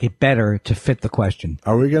and make it better to fit the question.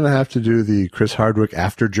 Are we going to have to do the Chris Hardwick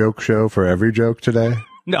after joke show for every joke today?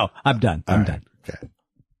 No, I'm done. I'm done. Okay.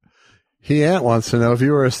 He Ant wants to know, if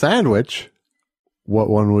you were a sandwich, what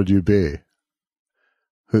one would you be?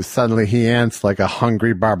 Who suddenly he ants like a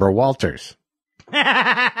hungry Barbara Walters.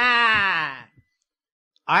 I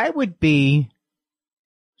would be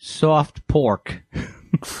soft pork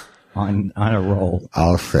on a roll.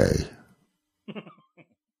 I'll say.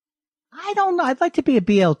 I don't know. I'd like to be a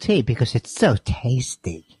BLT because it's so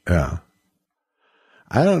tasty. Yeah.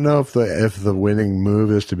 I don't know if the winning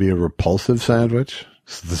move is to be a repulsive sandwich,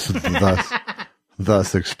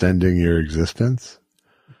 thus extending your existence,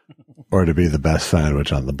 or to be the best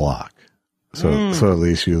sandwich on the block. So at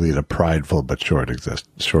least you lead a prideful but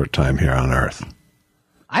short time here on Earth.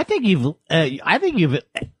 I think you've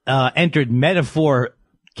entered metaphor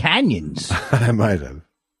canyons. I might have.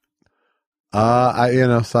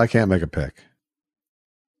 So I can't make a pick.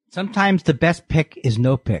 Sometimes the best pick is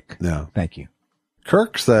no pick. No. Thank you.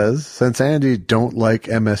 Kirk says, since Andy don't like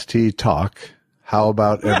MST talk, how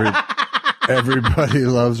about everybody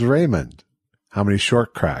loves Raymond? How many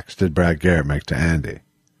short cracks did Brad Garrett make to Andy?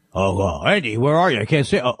 Oh, well, Andy, where are you? I can't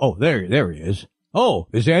see. Oh, there he is. Oh,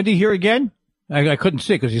 is Andy here again? I couldn't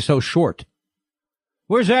see because he's so short.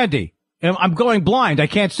 Where's Andy? I'm going blind. I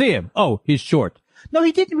can't see him. Oh, he's short. No,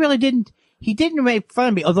 he didn't make fun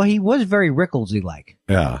of me, although he was very Ricklesy-like.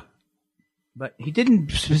 Yeah. But he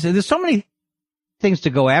didn't. There's so many things to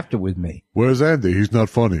go after with me. Where's Andy? He's not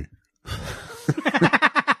funny.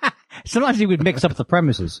 Sometimes he would mix up the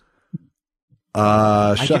premises.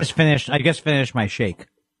 I just finished my shake.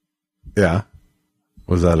 Yeah.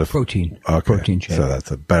 Was that a protein? Okay. Protein shake. So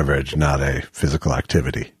that's a beverage, not a physical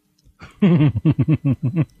activity. Do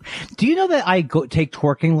you know that I take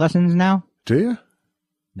twerking lessons now? Do you?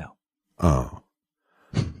 No. Oh.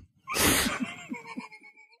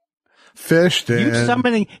 Fished in.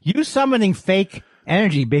 You summoning fake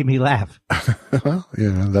energy made me laugh. Well,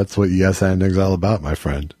 that's what yes ending's all about, my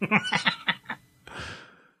friend.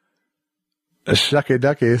 Shucky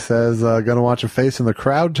Ducky says, gonna watch a face in the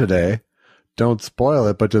crowd today. Don't spoil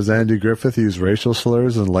it, but does Andy Griffith use racial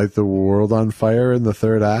slurs and light the world on fire in the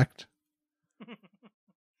third act?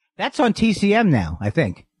 That's on TCM now, I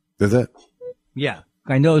think. Is it? Yeah.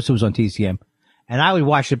 I noticed it was on TCM. And I would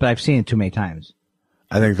watch it, but I've seen it too many times.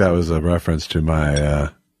 I think that was a reference to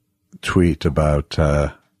my tweet about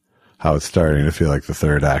how it's starting to feel like the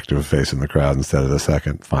third act of a face in the crowd instead of the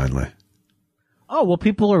second, finally. Oh, well,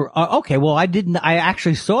 people are... okay, well, I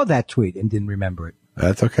actually saw that tweet and didn't remember it.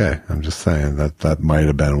 That's okay. I'm just saying that might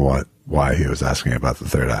have been why he was asking about the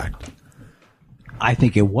third act. I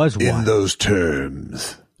think it was why. In those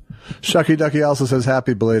terms. Shucky Ducky also says,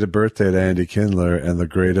 happy belated birthday to Andy Kindler and the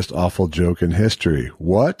greatest awful joke in history.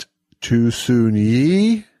 What? Too soon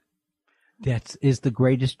ye? That is the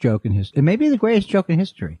greatest joke in history. It may be the greatest joke in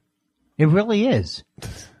history. It really is.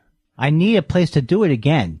 I need a place to do it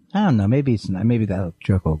again. I don't know. Maybe it's not. Maybe that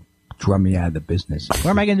joke will drum me out of the business.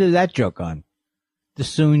 Where am I going to do that joke on? The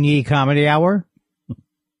Soon Yi Comedy Hour?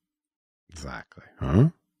 Exactly. Huh?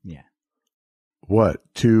 Yeah. What?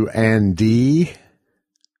 To Andy?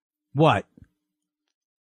 What?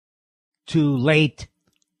 Too late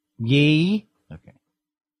ye? Okay.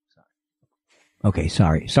 Sorry. Okay,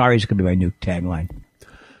 sorry. Sorry is going to be my new tagline.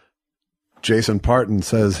 Jason Parton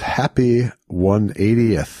says, happy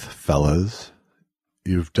 180th, fellas.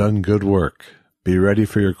 You've done good work. Be ready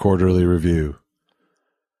for your quarterly review.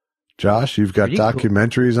 Josh, you've got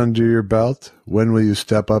documentaries under your belt. When will you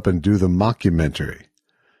step up and do the mockumentary?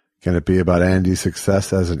 Can it be about Andy's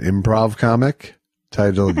success as an improv comic?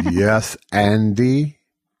 Titled Yes, Andy?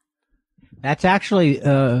 That's actually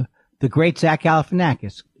the great Zach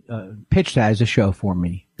Galifianakis pitched that as a show for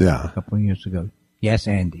me a couple of years ago. Yes,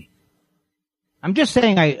 Andy. I'm just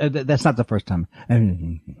saying that's not the first time.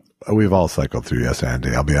 We've all cycled through Yes, Andy,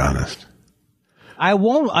 I'll be honest. I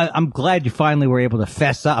won't. I'm glad you finally were able to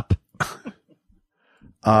fess up.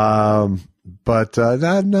 But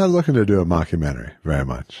not looking to do a mockumentary very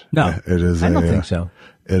much. No, it is. I don't think so.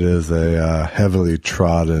 It is a heavily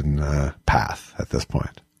trodden path at this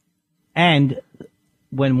point. And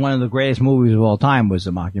when one of the greatest movies of all time was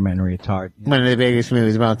a mockumentary, it's hard. One of the biggest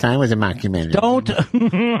movies of all time was a mockumentary. Don't.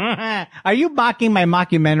 Are you mocking my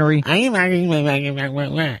mockumentary? Are you mocking my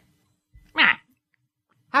mockumentary?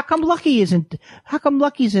 How come Lucky's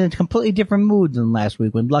in a completely different mood than last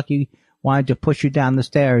week when Lucky wanted to push you down the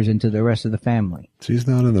stairs into the rest of the family? She's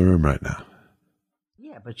not in the room right now.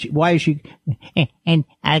 Yeah, but why is she? And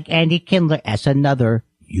Andy Kindler asks another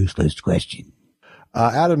useless question.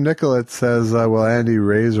 Adam Nicollet says, will Andy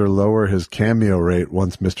raise or lower his cameo rate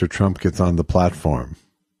once Mr. Trump gets on the platform?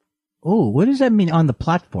 Oh, what does that mean on the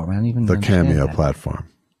platform? I don't even know. The cameo platform.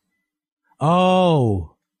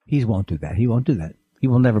 Oh, he won't do that. He won't do that. He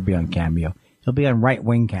will never be on Cameo. He'll be on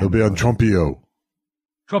right-wing Cameo. He'll be on Trumpio.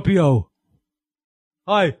 Trumpio.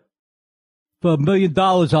 Hi. For $1 million,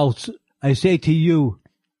 I say to you.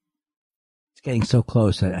 It's getting so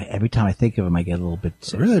close that every time I think of him, I get a little bit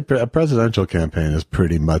sick. Really, a presidential campaign is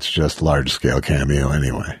pretty much just large-scale Cameo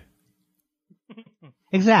anyway.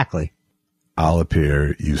 Exactly. I'll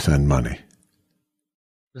appear, you send money.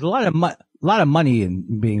 There's a lot of money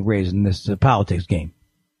in being raised in this politics game.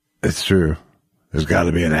 It's true. There's got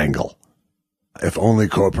to be an angle. If only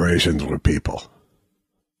corporations were people.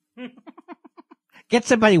 Get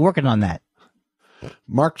somebody working on that.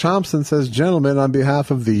 Mark Thompson says, gentlemen, on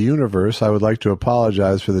behalf of the universe, I would like to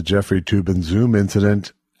apologize for the Jeffrey Toobin Zoom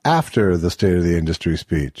incident after the State of the Industry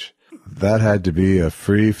speech. That had to be a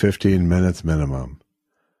free 15 minutes minimum.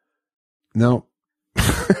 No,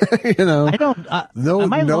 You know, I don't.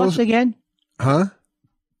 Am I lost again? Huh?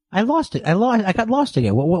 I lost it. I got lost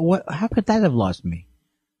again. What? How could that have lost me?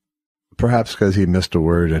 Perhaps because he missed a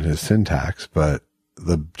word in his syntax, but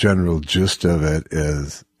the general gist of it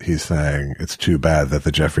is he's saying it's too bad that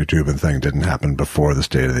the Jeffrey Toobin thing didn't happen before the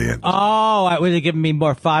State of the Union. Oh, it would have given me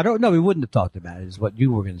more fodder. No, we wouldn't have talked about it, is what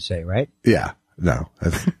you were going to say, right? Yeah, no.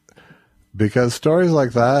 Because stories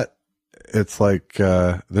like that, it's like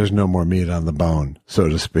there's no more meat on the bone, so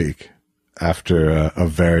to speak, after a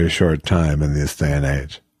very short time in this day and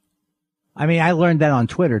age. I mean, I learned that on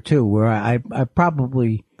Twitter, too, where I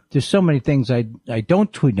probably... There's so many things I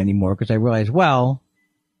don't tweet anymore because I realize, well,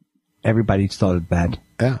 everybody's thought of that.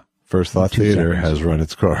 Yeah. First Thought Theater has run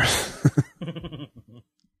its course.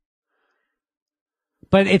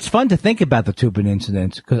 But it's fun to think about the Toobin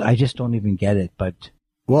incident because I just don't even get it. But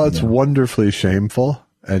well, it's wonderfully shameful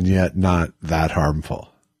and yet not that harmful.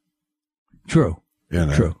 True. You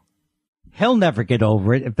know? True. He'll never get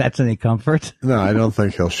over it if that's any comfort. No, I don't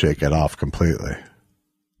think he'll shake it off completely.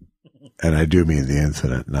 And I do mean the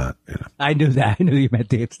incident, not, you know. I knew that. I knew you meant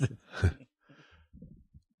the incident.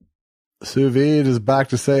 Sous Vide is back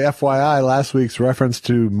to say, FYI, last week's reference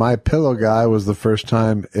to My Pillow Guy was the first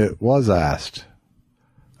time it was asked.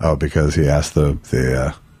 Oh, because he asked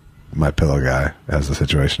the My Pillow Guy as the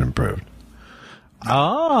situation improved.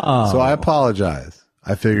 Oh. So I apologize.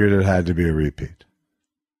 I figured it had to be a repeat.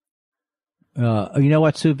 You know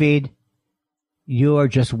what, Sous Vide? You are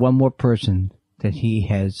just one more person that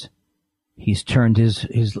he's turned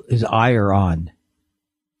his ire on.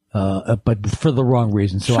 But for the wrong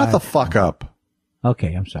reason. So Shut the fuck up.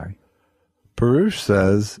 Okay, I'm sorry. Perush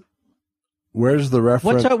says, where's the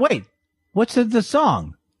reference? What's the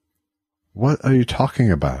song? What are you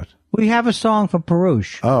talking about? We have a song from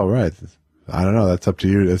Perush. Oh, right. I don't know. That's up to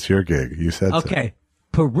you. That's your gig. You said okay.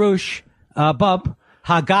 So. Perush, Bub,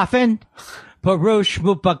 Hagafen, Perush,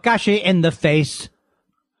 Mupakashi in the face.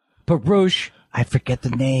 Perush, I forget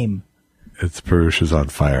the name. It's Perush is on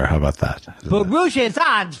fire. How about that? Perush is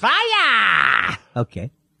on fire! Okay.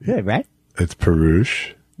 Good, right? It's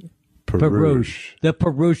Perush. Perush. The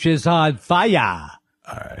Perush is on fire.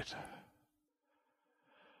 All right.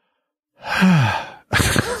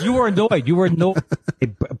 You were annoyed.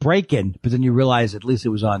 Break-in, but then you realized at least it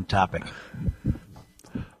was on topic.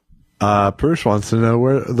 Perush wants to know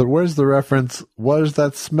where's the reference, what is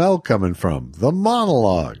that smell coming from? The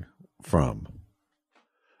monologue from.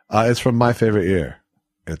 It's from My Favorite Year.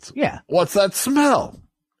 What's that smell?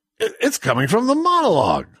 It's coming from the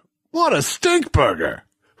monologue. What a stink burger.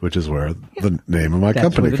 Which is where the name of my company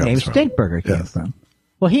comes from. That's where the name Stink Burger came from.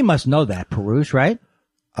 Well, he must know that, Perush, right?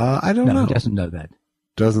 I don't know. No, he doesn't know that.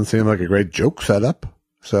 Doesn't seem like a great joke setup.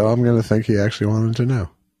 So I'm going to think he actually wanted to know.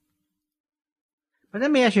 But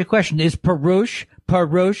let me ask you a question. Is Perush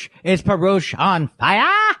on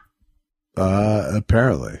fire?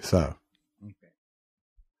 Apparently so.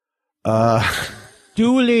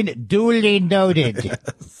 Duly noted. Yes,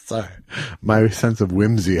 sorry. My sense of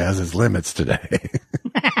whimsy has its limits today.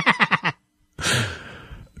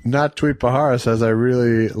 Not Tweet Bahara says, I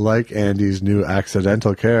really like Andy's new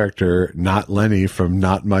accidental character, Not Lenny from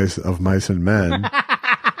Not Mice of Mice and Men.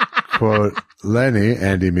 Quote, Lenny,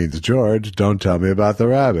 Andy means George, don't tell me about the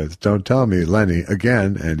rabbits. Don't tell me, Lenny,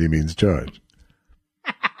 again, Andy means George.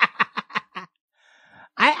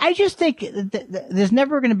 I just think there's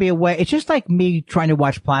never going to be a way. It's just like me trying to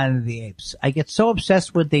watch Planet of the Apes. I get so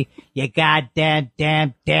obsessed with you goddamn,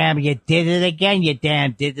 damn, you did it again, you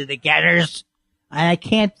damn did it againers. And I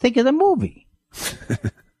can't think of the movie.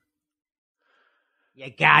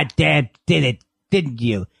 You goddamn did it, didn't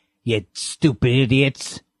you? You stupid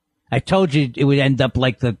idiots. I told you it would end up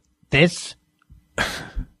like this.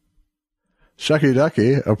 Shucky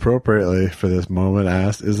Ducky, appropriately for this moment,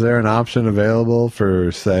 asked, is there an option available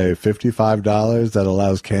for, say, $55 that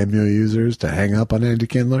allows Cameo users to hang up on Andy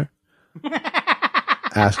Kindler?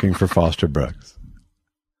 Asking for Foster Brooks.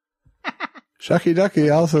 Shucky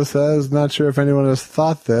Ducky also says, not sure if anyone has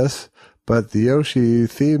thought this, but the Yoshi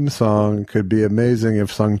theme song could be amazing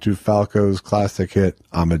if sung to Falco's classic hit,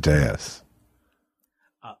 Amadeus.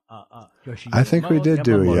 I think we did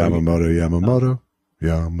do a Yamamoto.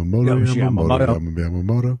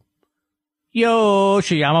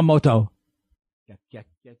 Yoshi Yamamoto.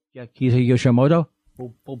 He's a Yoshimoto.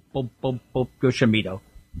 Yoshimoto.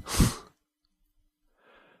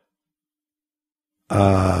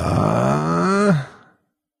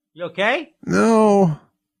 You okay? No.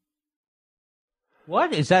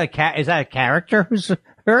 What? Is that a character who's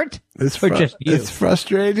hurt? It's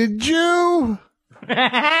Frustrated Jew.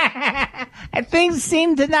 Things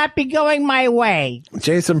seem to not be going my way.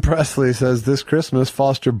 Jason Presley says this Christmas,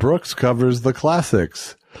 Foster Brooks covers the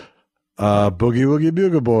classics. Boogie Woogie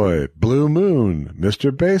Bugle Boy, Blue Moon,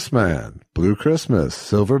 Mr. Bassman, Blue Christmas,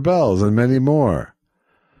 Silver Bells, and many more.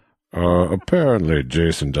 Apparently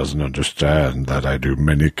Jason doesn't understand that I do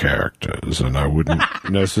many characters, and I wouldn't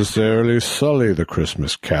necessarily sully the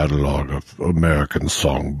Christmas catalog of American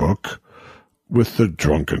Songbook with the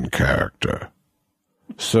drunken character.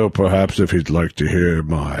 So perhaps if he'd like to hear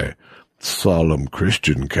my solemn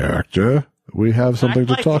Christian character, we have something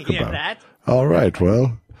to talk about. That. All right,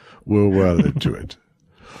 well, we'll well into it.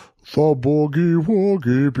 The Boogie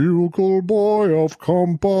Woogie Bugle Boy of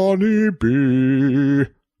Company B.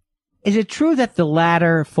 Is it true that the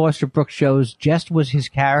latter Foster Brooks shows just was his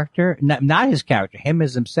character? Not his character, him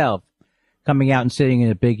as himself, coming out and sitting in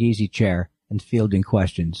a big easy chair and fielding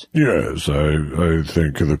questions? Yes, I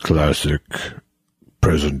think the classic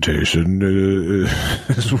presentation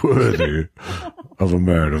is worthy of a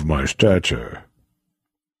man of my stature.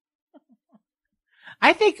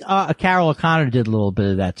 I think Carol O'Connor did a little bit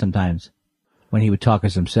of that sometimes. When he would talk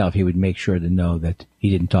as himself, he would make sure to know that he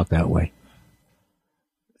didn't talk that way.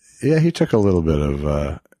 Yeah, he took a little bit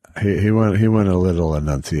of he went a little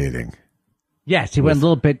enunciating. Yes, he went a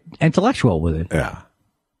little bit intellectual with it. Yeah.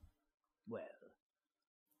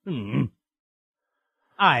 Well,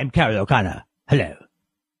 I'm Carol O'Connor. Hello.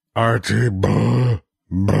 Archie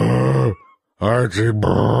Archie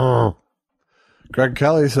Greg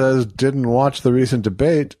Kelly says didn't watch the recent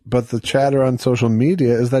debate, but the chatter on social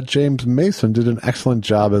media is that James Mason did an excellent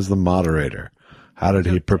job as the moderator. How did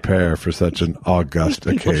he prepare for such an august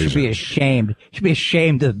occasion? People should be ashamed. Should be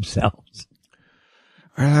ashamed of themselves.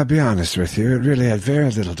 Well, I'll be honest with you. It really had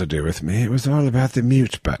very little to do with me. It was all about the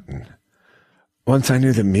mute button. Once I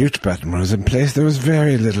knew the mute button was in place, there was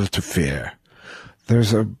very little to fear.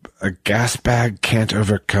 There's a gas bag can't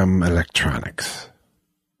overcome electronics.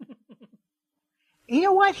 You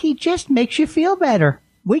know what? He just makes you feel better.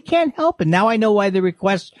 We can't help it. Now I know why the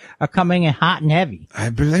requests are coming in hot and heavy.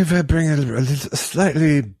 I believe I bring a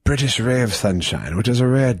slightly British ray of sunshine, which is a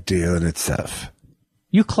rare deal in itself.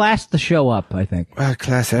 You class the show up, I think. Well, I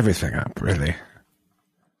class everything up, really.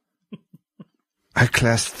 I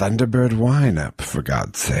class Thunderbird wine up, for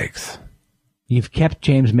God's sakes. You've kept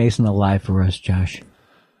James Mason alive for us, Josh.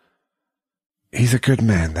 He's a good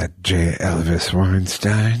man, that J. Elvis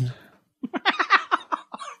Weinstein.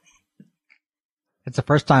 It's the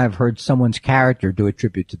first time I've heard someone's character do a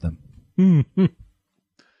tribute to them.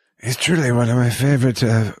 He's truly one of my favorite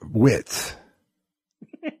wits.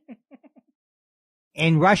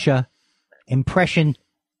 In Russia, impression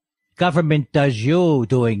government does you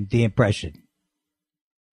doing the impression.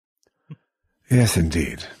 Yes,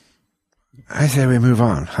 indeed. I say we move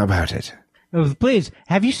on. How about it? Please,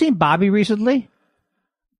 have you seen Bobby recently?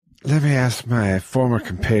 Let me ask my former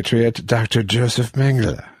compatriot, Dr. Joseph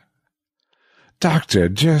Mengele. Dr.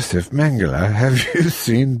 Joseph Mengele, have you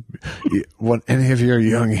seen any of your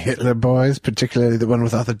young Hitler boys, particularly the one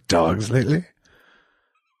with all the dogs lately?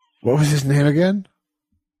 What was his name again?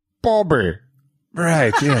 Bobby.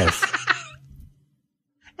 Right, yes.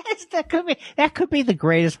 That could be the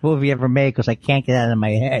greatest movie ever made because I can't get it out of my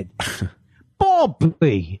head.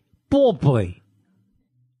 Bobby.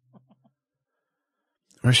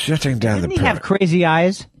 We're shutting down Didn't he have crazy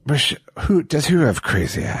eyes? Who have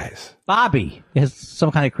crazy eyes? Bobby has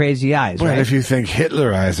some kind of crazy eyes. Well, right? If you think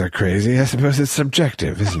Hitler eyes are crazy, I suppose it's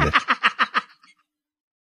subjective, isn't it?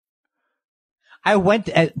 I went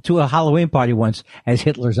to a Halloween party once as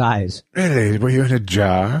Hitler's eyes. Really? Were you in a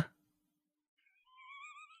jar?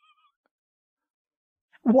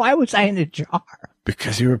 Why was I in a jar?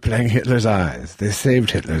 Because you were playing Hitler's eyes. They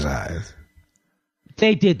saved Hitler's eyes.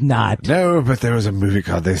 They did not. No, but there was a movie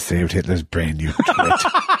called They Saved Hitler's Brain, you twit.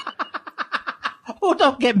 Oh,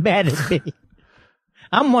 don't get mad at me.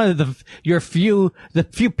 I'm one of the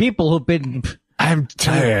few people who've been I'm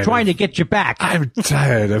tired trying to get you back. I'm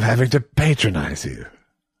tired of having to patronize you.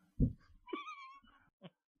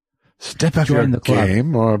 Step up your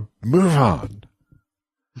game or move on.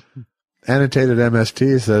 Annotated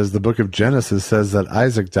MST says the book of Genesis says that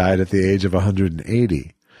Isaac died at the age of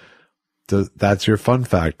 180. That's your fun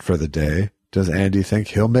fact for the day. Does Andy think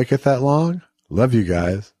he'll make it that long? Love you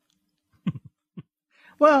guys.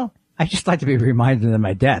 Well, I just like to be reminded of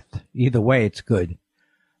my death. Either way, it's good.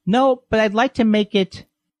 No, but I'd like to make it.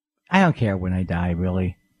 I don't care when I die,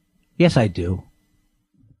 really. Yes, I do.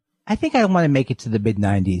 I think I want to make it to the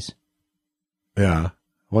mid-90s. Yeah.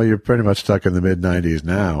 Well, you're pretty much stuck in the mid-90s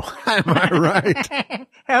now. Am I right?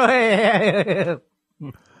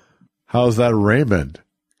 How's that Raymond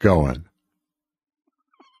going?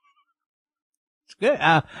 good.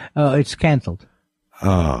 It's canceled.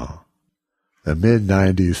 Oh, the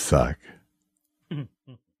mid-90s suck.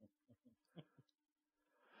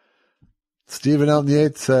 Stephen Elton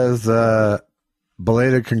Yates says,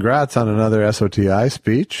 belated congrats on another SOTI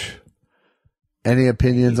speech. Any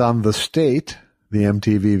opinions on The State, the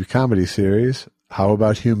MTV comedy series? How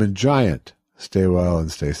about Human Giant? Stay well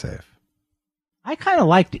and stay safe. I kind of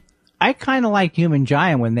liked Human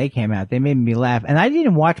Giant when they came out. They made me laugh. And I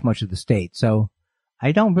didn't watch much of The State, so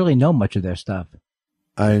I don't really know much of their stuff.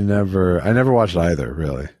 I never watched either,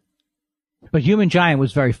 really. But Human Giant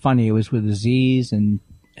was very funny. It was with Aziz and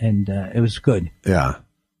it was good. Yeah.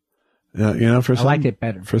 You know, I liked it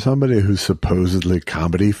better. For somebody who's supposedly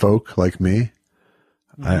comedy folk like me,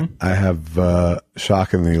 mm-hmm. I have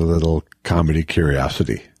shockingly little comedy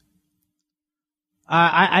curiosity.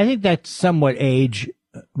 I think that's somewhat age.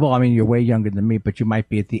 Well, I mean, you're way younger than me, but you might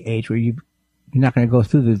be at the age where you're not going to go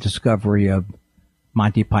through the discovery of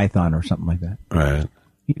Monty Python or something like that. Right.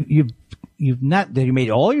 You've not that you made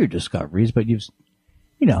all your discoveries, but you've.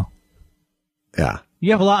 Yeah.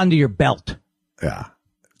 You have a lot under your belt. Yeah.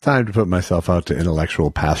 Time to put myself out to intellectual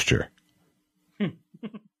pasture.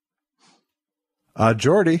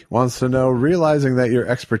 Jordy wants to know, realizing that your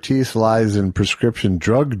expertise lies in prescription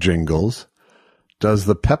drug jingles, does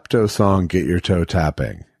the Pepto song get your toe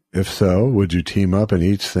tapping? If so, would you team up and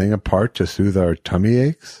each sing a part to soothe our tummy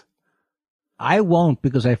aches? I won't,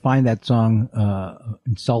 because I find that song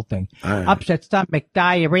insulting. Upset stomach,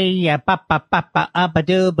 diarrhea,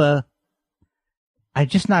 ba-ba-ba-ba-ba-dooba. I'm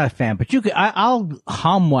just not a fan, but I'll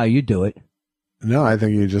hum while you do it. No, I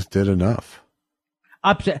think you just did enough.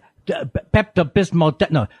 Upset, Pepto-Bismol,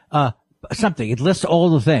 something. It lists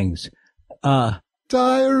all the things.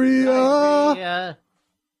 Diarrhea.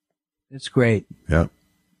 It's great. Yep.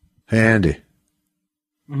 Hey, Andy.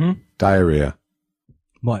 Mm-hmm. Diarrhea.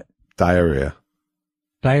 What? Diarrhea.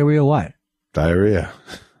 Diarrhea what? Diarrhea.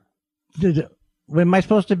 What am I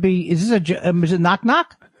supposed to be? Is this is it knock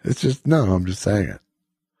knock? It's just, no, I'm just saying it.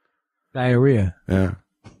 Diarrhea. Yeah.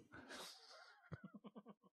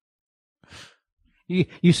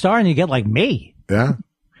 You start and you get like me. Yeah.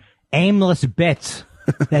 Aimless bits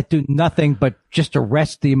that do nothing but just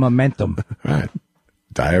arrest the momentum. Right.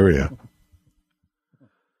 Diarrhea.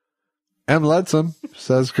 M. Ledsome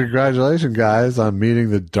says, congratulations, guys, on meeting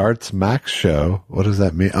the Darts Max show. What does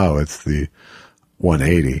that mean? Oh, it's the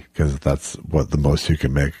 180, because that's what the most you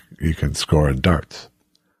can score in darts.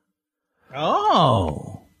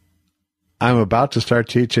 Oh. I'm about to start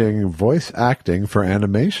teaching voice acting for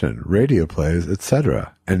animation, radio plays,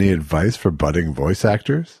 etc. Any advice for budding voice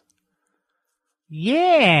actors?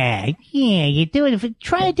 Yeah, you do it.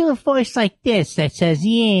 Try to do a voice like this that says,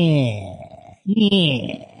 yeah.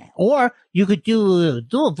 Or you could do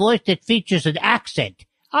a voice that features an accent.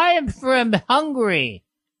 I am from Hungary.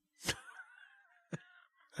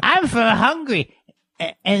 I'm from Hungary.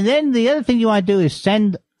 And then the other thing you want to do is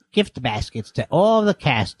send gift baskets to all the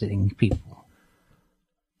casting people.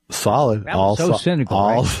 Solid. That was so cynical,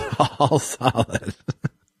 all solid.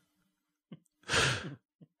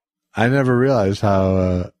 I never realized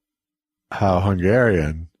how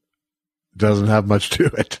Hungarian doesn't have much to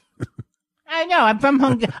it. I know. I'm from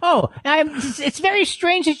Hungary. It's very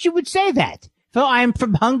strange that you would say that. So I'm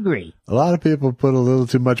from Hungary. A lot of people put a little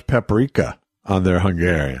too much paprika on their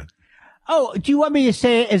Hungarian. Oh, do you want me to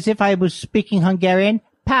say it as if I was speaking Hungarian?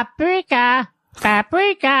 Paprika.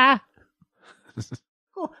 Paprika.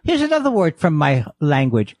 Here's another word from my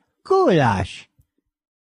language. Goulash.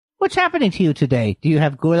 What's happening to you today? Do you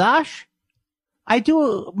have goulash? I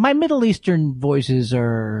do. My Middle Eastern voices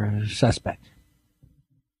are suspect.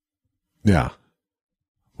 Yeah.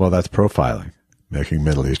 Well, that's profiling, making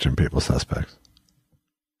Middle Eastern people suspects.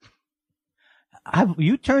 Have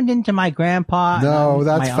you turned into my grandpa? No,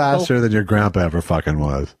 that's faster than your grandpa ever fucking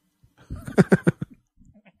was.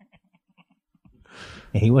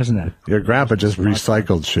 He wasn't Your grandpa just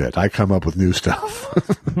recycled shit. I come up with new stuff.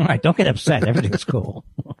 All right, don't get upset. Everything's cool.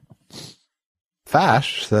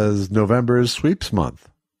 Fash says November is sweeps month.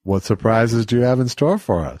 What surprises do you have in store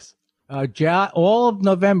for us? All of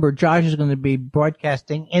November, Josh is going to be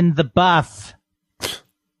broadcasting in the buff.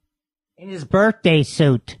 In his birthday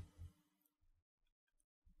suit.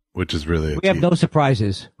 Which is really We have no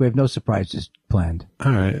surprises. We have no surprises planned.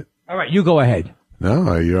 All right. All right, you go ahead.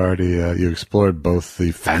 No, you already, you explored both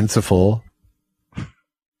the fanciful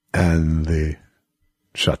and the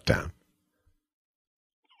shutdown.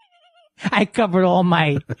 I covered all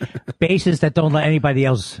my bases that don't let anybody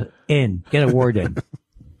else in. Get a word in.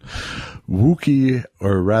 Wookie,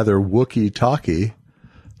 or rather Wookie Talkie,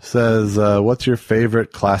 says, what's your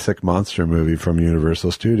favorite classic monster movie from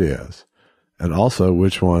Universal Studios? And also,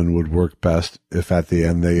 which one would work best if at the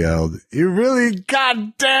end they yelled, "You really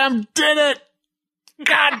goddamn did it!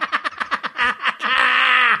 God!"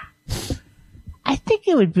 I think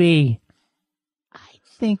it would be,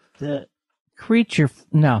 the creature.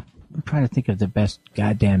 No, I'm trying to think of the best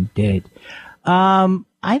goddamn did.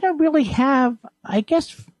 I don't really have, I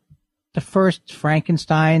guess, the first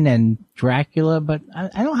Frankenstein and Dracula, but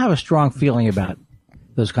I don't have a strong feeling about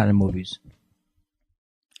those kind of movies.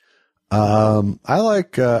 I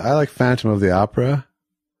like Phantom of the Opera,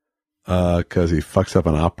 cause he fucks up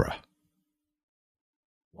an opera.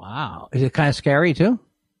 Wow. Is it kind of scary too?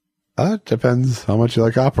 It depends how much you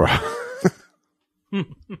like opera.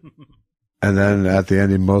 And then at the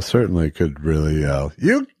end, he most certainly could really yell,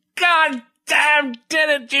 "You goddamn did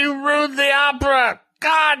it! You ruined the opera!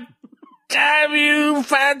 God damn you,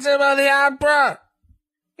 Phantom of the Opera!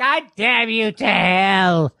 God damn you to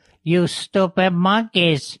hell, you stupid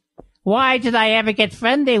monkeys. Why did I ever get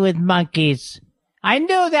friendly with monkeys? I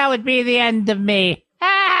knew that would be the end of me.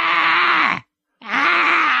 Ah!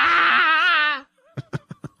 Ah!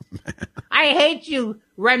 I hate you,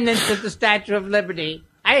 remnants of the Statue of Liberty.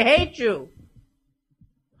 I hate you.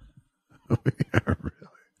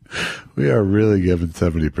 We are really giving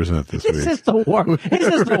 70% this week. This is the worst.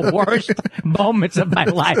 This is the worst moments of my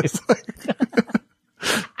life.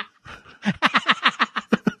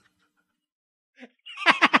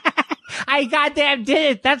 I goddamn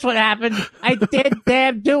did it. That's what happened. I did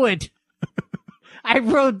damn do it. I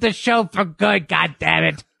ruined the show for good. God damn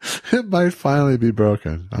it. It might finally be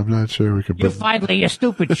broken. I'm not sure we could. You finally a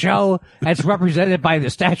stupid show that's represented by the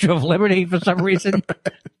Statue of Liberty for some reason.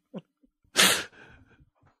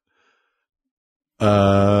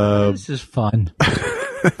 This is fun.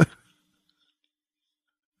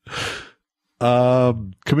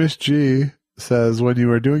 Commiss G says, when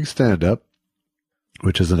you are doing stand-up,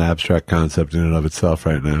 which is an abstract concept in and of itself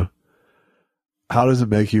right now, how does it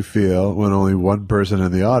make you feel when only one person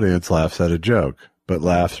in the audience laughs at a joke, but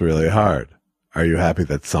laughs really hard? Are you happy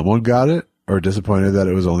that someone got it, or disappointed that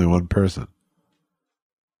it was only one person?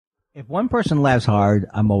 If one person laughs hard,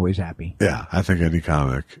 I'm always happy. Yeah, I think any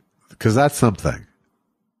comic, because that's something.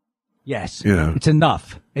 Yes. You know, it's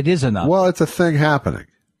enough. It is enough. Well, it's a thing happening.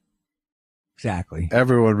 Exactly.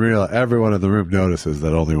 Everyone in the room notices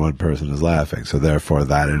that only one person is laughing, so therefore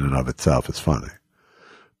that in and of itself is funny.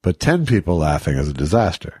 But 10 people laughing is a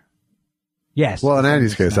disaster. Yes. Well, in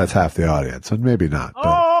Andy's case, that's half the audience, and maybe not. But.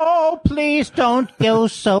 Oh, please don't go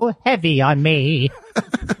so heavy on me.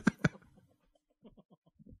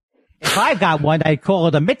 If I got one, I'd call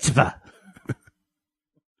it a mitzvah.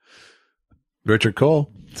 Richard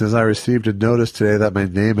Cole says, I received a notice today that my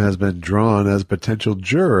name has been drawn as potential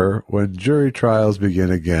juror when jury trials begin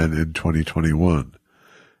again in 2021.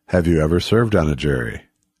 Have you ever served on a jury?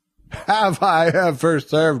 Have I ever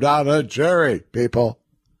served on a jury, people?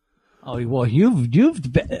 Oh, well, you've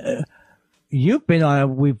been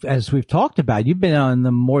on, as we've talked about, you've been on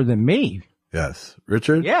them more than me. Yes.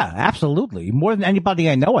 Richard? Yeah, absolutely. More than anybody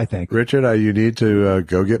I know, I think. Richard, you need to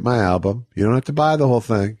go get my album. You don't have to buy the whole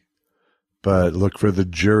thing, but look for the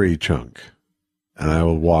jury chunk, and I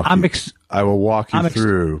will walk you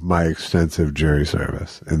through my extensive jury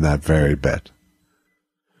service in that very bit.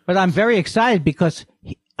 But I'm very excited because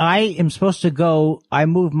I am supposed to go. I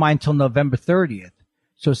moved mine till November 30th,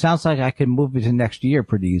 so it sounds like I can move it to next year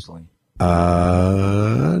pretty easily.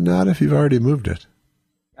 Not if you've already moved it.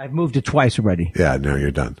 I've moved it twice already. Yeah, no, you're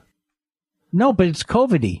done. No, but it's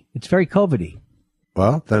COVID-y. It's very COVID-y.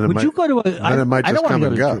 Well, then Would you go to a? Then it might just come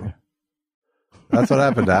and go. Jury. That's what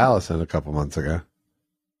happened to Allison a couple months ago.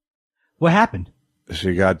 What happened?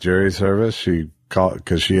 She got jury service. She called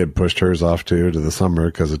because she had pushed hers off to the summer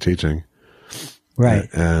because of teaching. Right.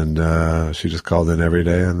 And she just called in every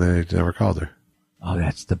day, and they never called her. Oh,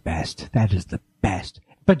 that's the best. That is the best.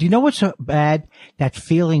 But do you know what's so bad? That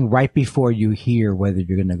feeling right before you hear whether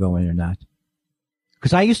you're going to go in or not.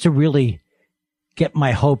 Because I used to really get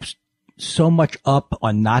my hopes so much up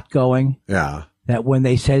on not going. Yeah. That when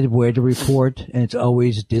they said where to report, and it's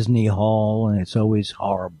always Disney Hall, and it's always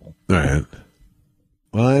horrible. All right.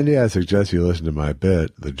 Well, Andy, I suggest you listen to my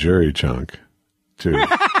bit, the jury chunk, to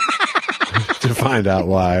to find out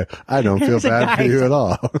why I don't feel bad for you at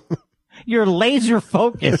all. You're laser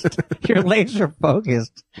focused. You're laser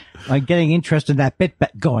focused on getting interest in that bit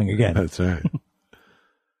going again. That's right.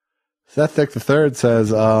 Seth Thick III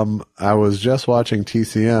says, I was just watching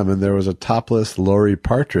TCM and there was a topless Lori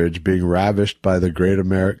Partridge being ravished by the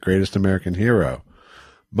greatest American hero.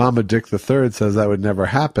 Mama Dick III says that would never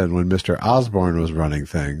happen when Mr. Osborne was running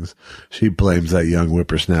things. She blames that young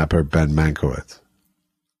whippersnapper Ben Mankiewicz.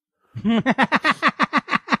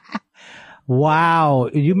 Wow.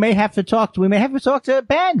 We may have to talk to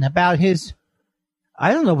Ben about his,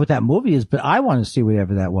 I don't know what that movie is, but I want to see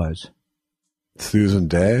whatever that was. Susan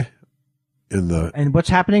Day and what's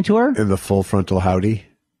happening to her? In the Full Frontal Howdy.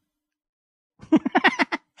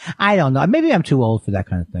 I don't know. Maybe I'm too old for that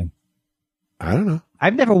kind of thing. I don't know.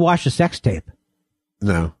 I've never watched a sex tape.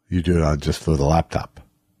 No, you do it on just through the laptop.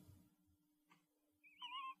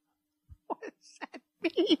 What does that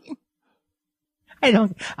mean? I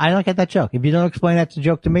don't get that joke. If you don't explain that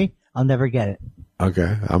joke to me, I'll never get it.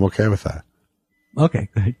 Okay, I'm okay with that. Okay,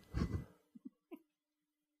 good.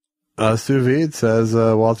 Sous Vide says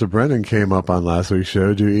Walter Brennan came up on last week's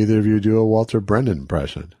show. Do either of you do a Walter Brennan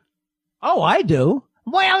impression? Oh, I do.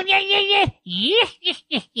 Well, yeah.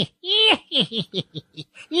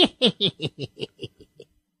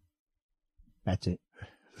 That's it.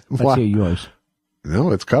 Let's hear yours.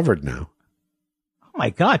 No, it's covered now. Oh my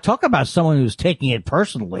God! Talk about someone who's taking it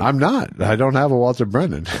personally. I'm not. I don't have a Walter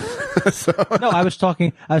Brennan. So. No, I was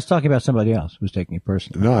talking about somebody else who was taking it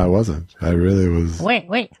personally. No, I wasn't. I really was.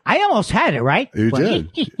 Wait. I almost had it right. You did.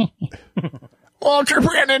 Walter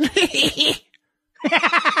Brennan.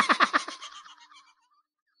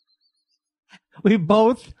 We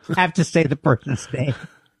both have to say the person's name.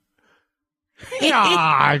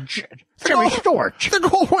 Jimmy Stewart. The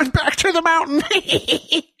goal went back to the mountain.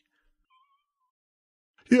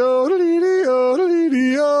 Yo-do-dee-dee-yo,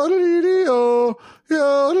 yo-do-dee-dee-yo,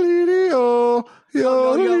 yo-do-dee-dee-yo,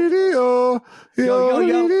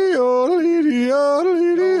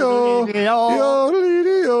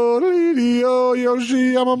 yo-do-dee-dee-yo,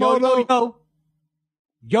 Yoshi Yamamoto.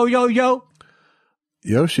 Yo.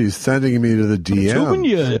 Yoshi's sending me to the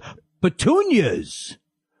DM. Petunias.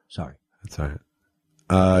 Sorry. That's all right.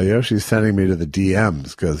 Yoshi's sending me to the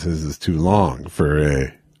DMs because his is too long for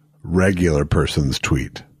a regular person's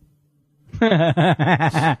tweet.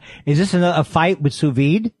 Is this a fight with Sous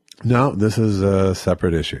Vide? No, this is a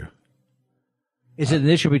separate issue. Is it an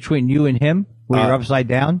issue between you and him where you're upside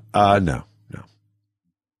down? No.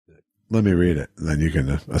 Let me read it, and then you can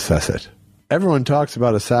assess it. Everyone talks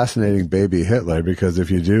about assassinating baby Hitler because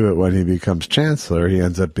if you do it when he becomes chancellor, he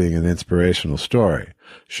ends up being an inspirational story.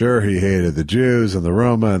 Sure, he hated the Jews and the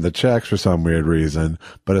Roma and the Czechs for some weird reason,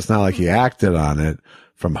 but it's not like he acted on it.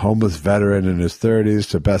 From homeless veteran in his 30s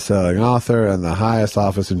to best-selling author and the highest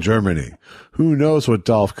office in Germany. Who knows what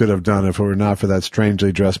Dolph could have done if it were not for that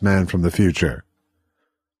strangely dressed man from the future?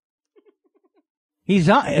 He's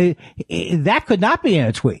not, that could not be in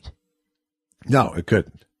a tweet. No, it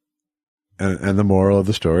couldn't. And the moral of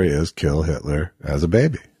the story is kill Hitler as a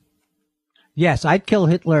baby. Yes, I'd kill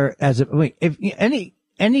Hitler as if if you had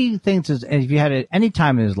it any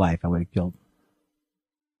time in his life, I would have killed him.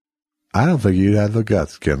 I don't think you'd have the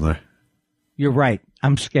guts, Kindler. You're right.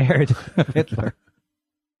 I'm scared of Hitler.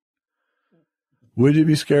 Would you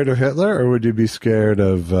be scared of Hitler or would you be scared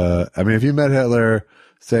of, if you met Hitler,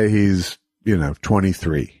 say he's,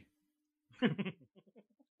 23.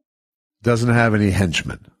 Doesn't have any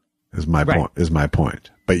henchmen. Is my point.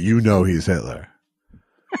 But he's Hitler.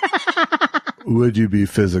 Would you be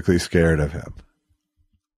physically scared of him?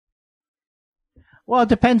 Well, it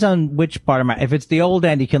depends on which part of if it's the old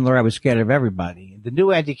Andy Kindler, I was scared of everybody. The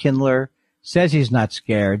new Andy Kindler says he's not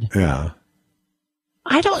scared. Yeah.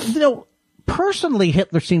 I don't, personally,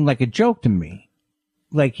 Hitler seemed like a joke to me.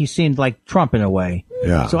 Like he seemed like Trump in a way.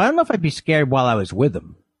 Yeah. So I don't know if I'd be scared while I was with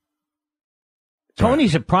him. Tony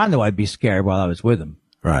Soprano, I'd be scared while I was with him.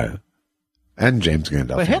 Right. And James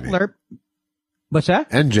Gandolfini. But Hitler, what's that?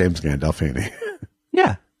 And James Gandolfini.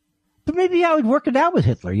 Yeah. But maybe I would work it out with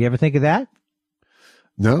Hitler. You ever think of that?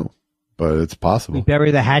 No, but it's possible. We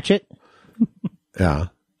bury the hatchet? Yeah.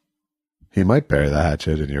 He might bury the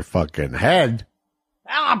hatchet in your fucking head.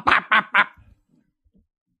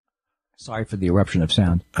 Sorry for the eruption of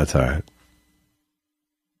sound. That's all right.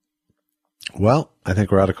 Well, I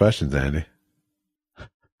think we're out of questions, Andy.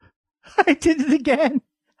 I did it again.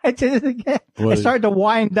 I started to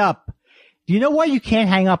wind up. Do you know why you can't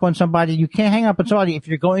hang up on somebody? You can't hang up on somebody if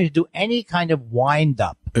you're going to do any kind of wind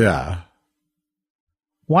up. Yeah.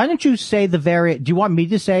 Why don't you say do you want me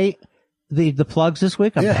to say the plugs this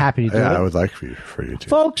week? I'm happy to do it. Yeah, I would like for you to.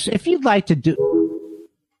 Folks, if you'd like to do,